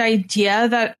harebrained idea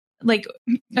that like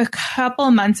a couple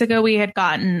of months ago we had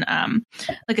gotten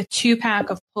like a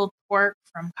 2-pack of pulled pork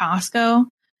from Costco,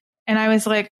 and I was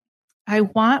like, I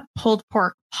want pulled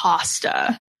pork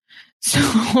pasta.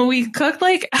 So we cooked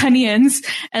like onions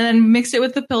and then mixed it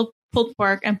with the pulled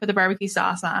pork and put the barbecue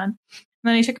sauce on. And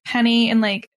then I took a penny and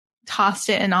like tossed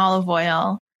it in olive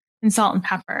oil and salt and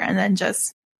pepper, and then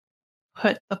just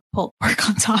put the pulled pork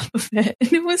on top of it,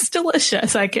 and it was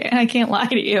delicious. I can't lie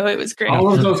to you, it was great.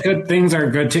 All of those good things are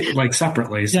good to like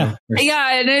separately. So.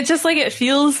 Yeah, and it's just like it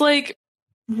feels like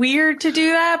weird to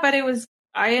do that, but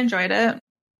I enjoyed it.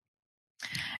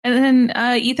 And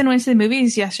then Ethan went to the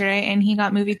movies yesterday, and he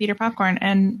got movie theater popcorn,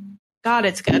 and God,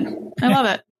 it's good. I love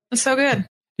it. It's so good.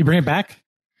 You bring it back?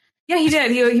 Yeah, he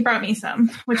did. He brought me some,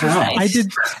 which was nice.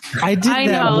 I did. I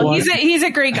know he's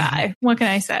a great guy. What can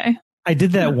I say? I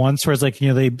did that once where it's like,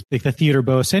 the theater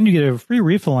boasts, and you get a free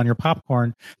refill on your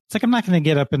popcorn. It's like, I'm not going to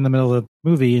get up in the middle of the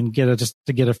movie and get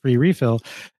a free refill.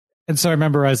 And so I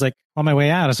remember I was like, on my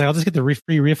way out, I was like, I'll just get the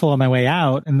free refill on my way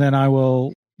out, and then I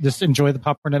will just enjoy the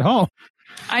popcorn at home.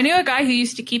 I knew a guy who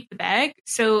used to keep the bag,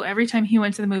 so every time he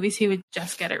went to the movies, he would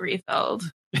just get it refilled.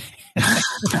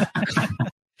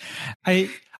 I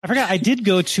forgot. I did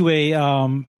go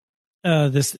to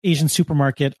this Asian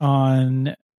supermarket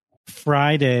on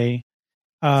Friday.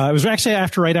 It was actually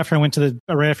right after I went to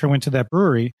that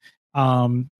brewery.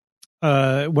 One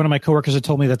of my coworkers had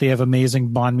told me that they have amazing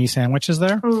banh mi sandwiches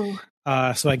there.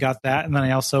 So I got that, and then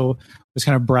I also was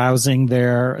kind of browsing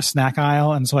their snack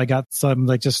aisle, and so I got some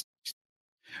like just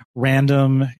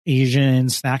random Asian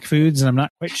snack foods, and I'm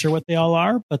not quite sure what they all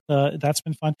are, but that's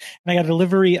been fun. And I got a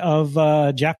delivery of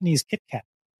Japanese Kit Kat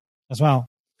as well.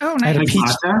 Oh, nice. I had a peach.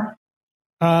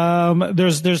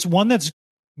 There's one that's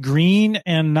green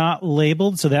and not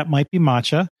labeled, so that might be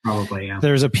matcha. Probably, yeah.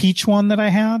 There's a peach one that I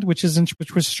had, which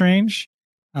was strange.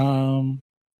 There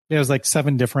was like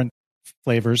 7 different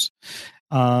flavors.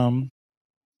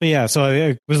 yeah, so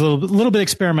it was a little bit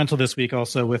experimental this week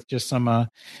also with just some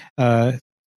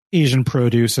Asian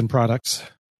produce and products.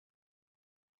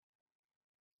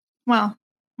 Wow.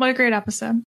 What a great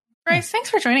episode. Bryce, thanks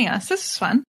for joining us. This is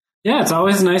fun. Yeah, it's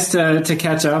always nice to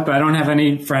catch up. I don't have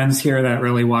any friends here that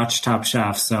really watch Top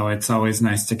Chef, so it's always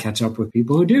nice to catch up with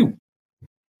people who do.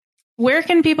 Where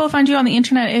can people find you on the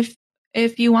internet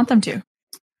if you want them to?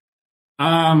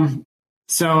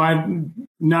 So I'm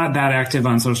not that active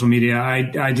on social media.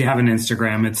 I do have an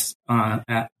Instagram. It's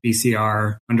at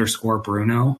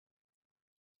BCR_Bruno.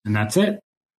 And that's it.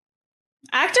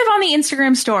 Active on the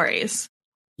Instagram stories.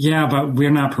 Yeah, but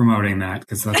we're not promoting that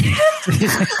because that's.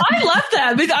 I love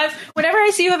that because whenever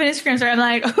I see you have an Instagram story, I'm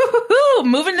like, ooh,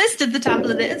 moving this to the top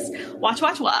of this.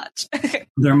 Watch.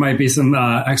 There might be some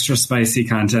extra spicy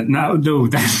content. No,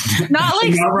 not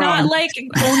like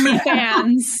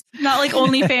OnlyFans, not like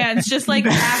OnlyFans, just like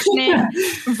passionate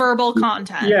verbal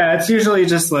content. Yeah, it's usually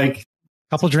just like a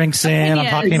couple drinks in. I'm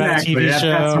talking about a TV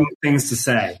show. I've got some things to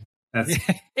say.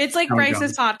 It's like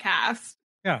Bryce's podcast.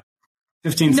 Yeah.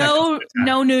 15 seconds.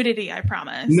 No nudity, I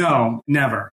promise. No,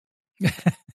 never.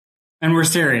 And we're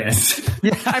serious.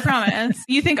 Yeah. I promise.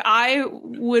 You think I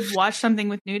would watch something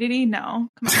with nudity? No.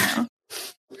 Come on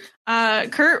now.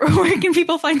 Kurt, where can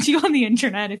people find you on the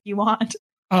internet if you want?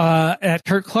 At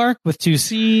Kurt Clark with 2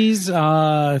 C's. If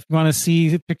you want to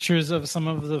see pictures of some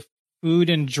of the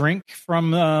food and drink from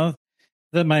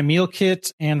my meal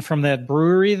kit and from that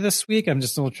brewery this week, I'm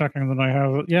just still checking that I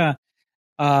have.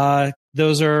 Yeah.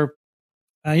 Those are.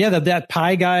 That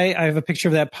pie guy. I have a picture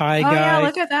of that pie guy. Yeah,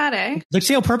 look at that, eh? Look,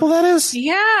 see how purple that is?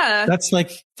 Yeah. That's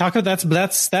like taco. That's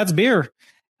beer.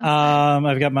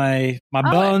 I've got my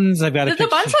buns. I've got the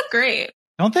buns look great.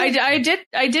 Don't they? I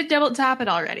did double tap it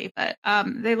already, but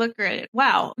they look great.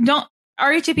 Wow. Don't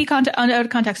RHAP content out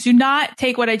of context. Do not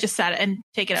take what I just said and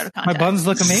take it out of context. My buns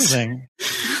look amazing.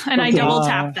 And I double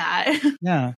tapped that.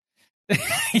 Yeah.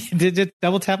 Did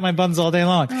double tap my buns all day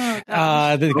long.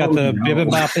 They've got the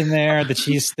bibimbap in there, the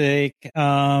cheesesteak.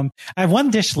 I have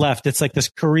one dish left. It's like this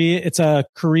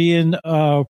Korean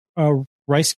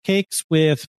rice cakes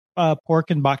with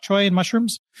pork and bok choy and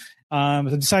mushrooms. I'm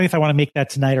deciding if I want to make that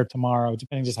tonight or tomorrow,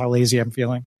 depending just how lazy I'm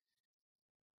feeling.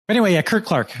 But anyway, yeah, Kurt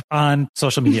Clark on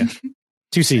social media.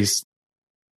 2 C's.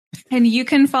 And you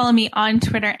can follow me on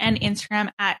Twitter and Instagram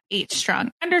at @strong_.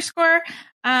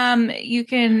 You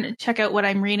can check out what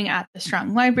I'm reading at the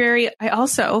Strong Library. I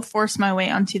also forced my way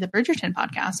onto the Bridgerton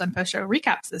podcast on post show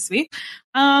recaps this week,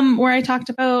 where I talked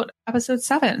about episode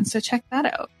 7. So check that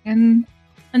out. And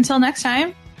until next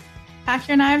time, pack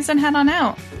your knives and head on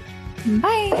out.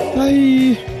 Bye.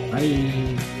 Bye.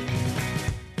 Bye.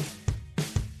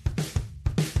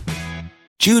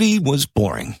 Judy was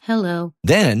boring. Hello.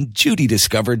 Then Judy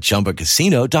discovered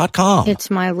ChumbaCasino.com. It's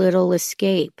my little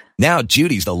escape. Now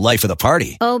Judy's the life of the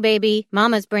party. Oh, baby,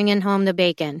 mama's bringing home the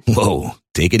bacon. Whoa,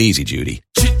 take it easy, Judy.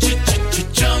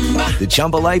 The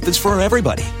Chumba life is for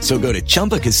everybody. So go to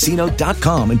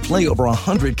ChumbaCasino.com and play over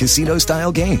 100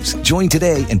 casino-style games. Join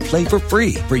today and play for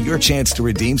free for your chance to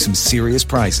redeem some serious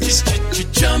prizes.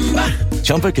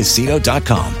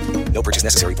 ChumbaCasino.com. No purchase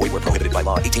necessary. Void where prohibited by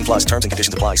law. 18+ terms and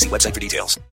conditions apply. See website for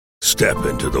details. Step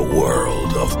into the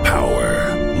world of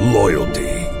power, loyalty,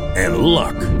 and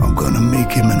luck. I'm going to make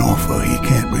him an offer he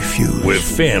can't refuse. With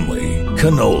family,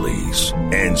 cannolis,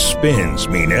 and spins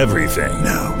mean everything.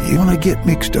 Now, you want to get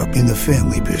mixed up in the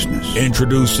family business.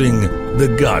 Introducing The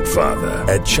Godfather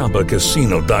at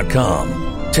ChumbaCasino.com.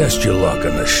 Test your luck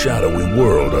in the shadowy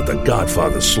world of The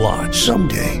Godfather slot.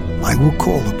 Someday, I will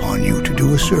call upon you to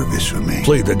do a service for me.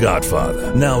 Play The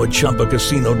Godfather now at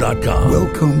ChumbaCasino.com.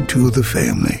 Welcome to the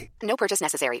family. No purchase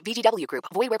necessary. VGW Group.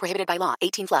 Void where prohibited by law.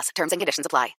 18+. Terms and conditions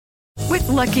apply. With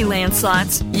Lucky Land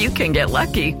Slots, you can get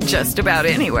lucky just about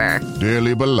anywhere.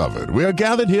 Dearly beloved, we are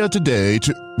gathered here today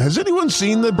to... Has anyone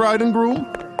seen the bride and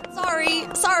groom?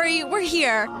 Sorry, we're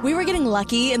here. We were getting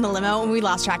lucky in the limo and we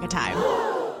lost track of time.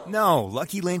 No,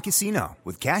 Lucky Land Casino,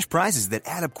 with cash prizes that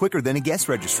add up quicker than a guest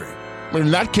registry.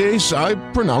 In that case, I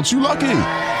pronounce you lucky.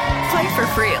 Play for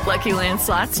free at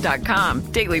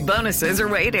LuckyLandSlots.com. Daily bonuses are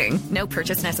waiting. No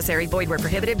purchase necessary. Void where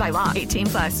prohibited by law.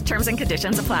 18+. Terms and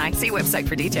conditions apply. See website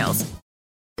for details.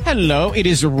 Hello, it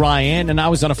is Ryan, and I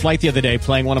was on a flight the other day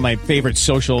playing one of my favorite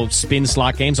social spin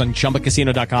slot games on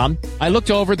ChumbaCasino.com. I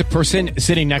looked over at the person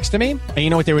sitting next to me, and you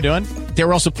know what they were doing? They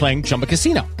were also playing Chumba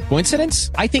Casino.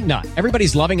 Coincidence? I think not.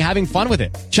 Everybody's loving having fun with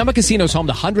it. Chumba Casino is home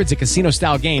to hundreds of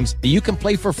casino-style games that you can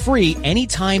play for free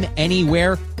anytime,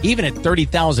 anywhere, even at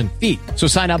 30,000 feet. So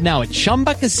sign up now at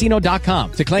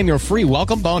ChumbaCasino.com to claim your free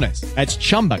welcome bonus. That's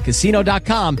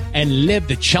ChumbaCasino.com and live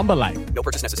the Chumba life. No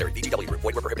purchase necessary. VGW Group.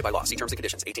 Void where prohibited by law. See terms and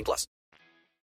conditions. 18+.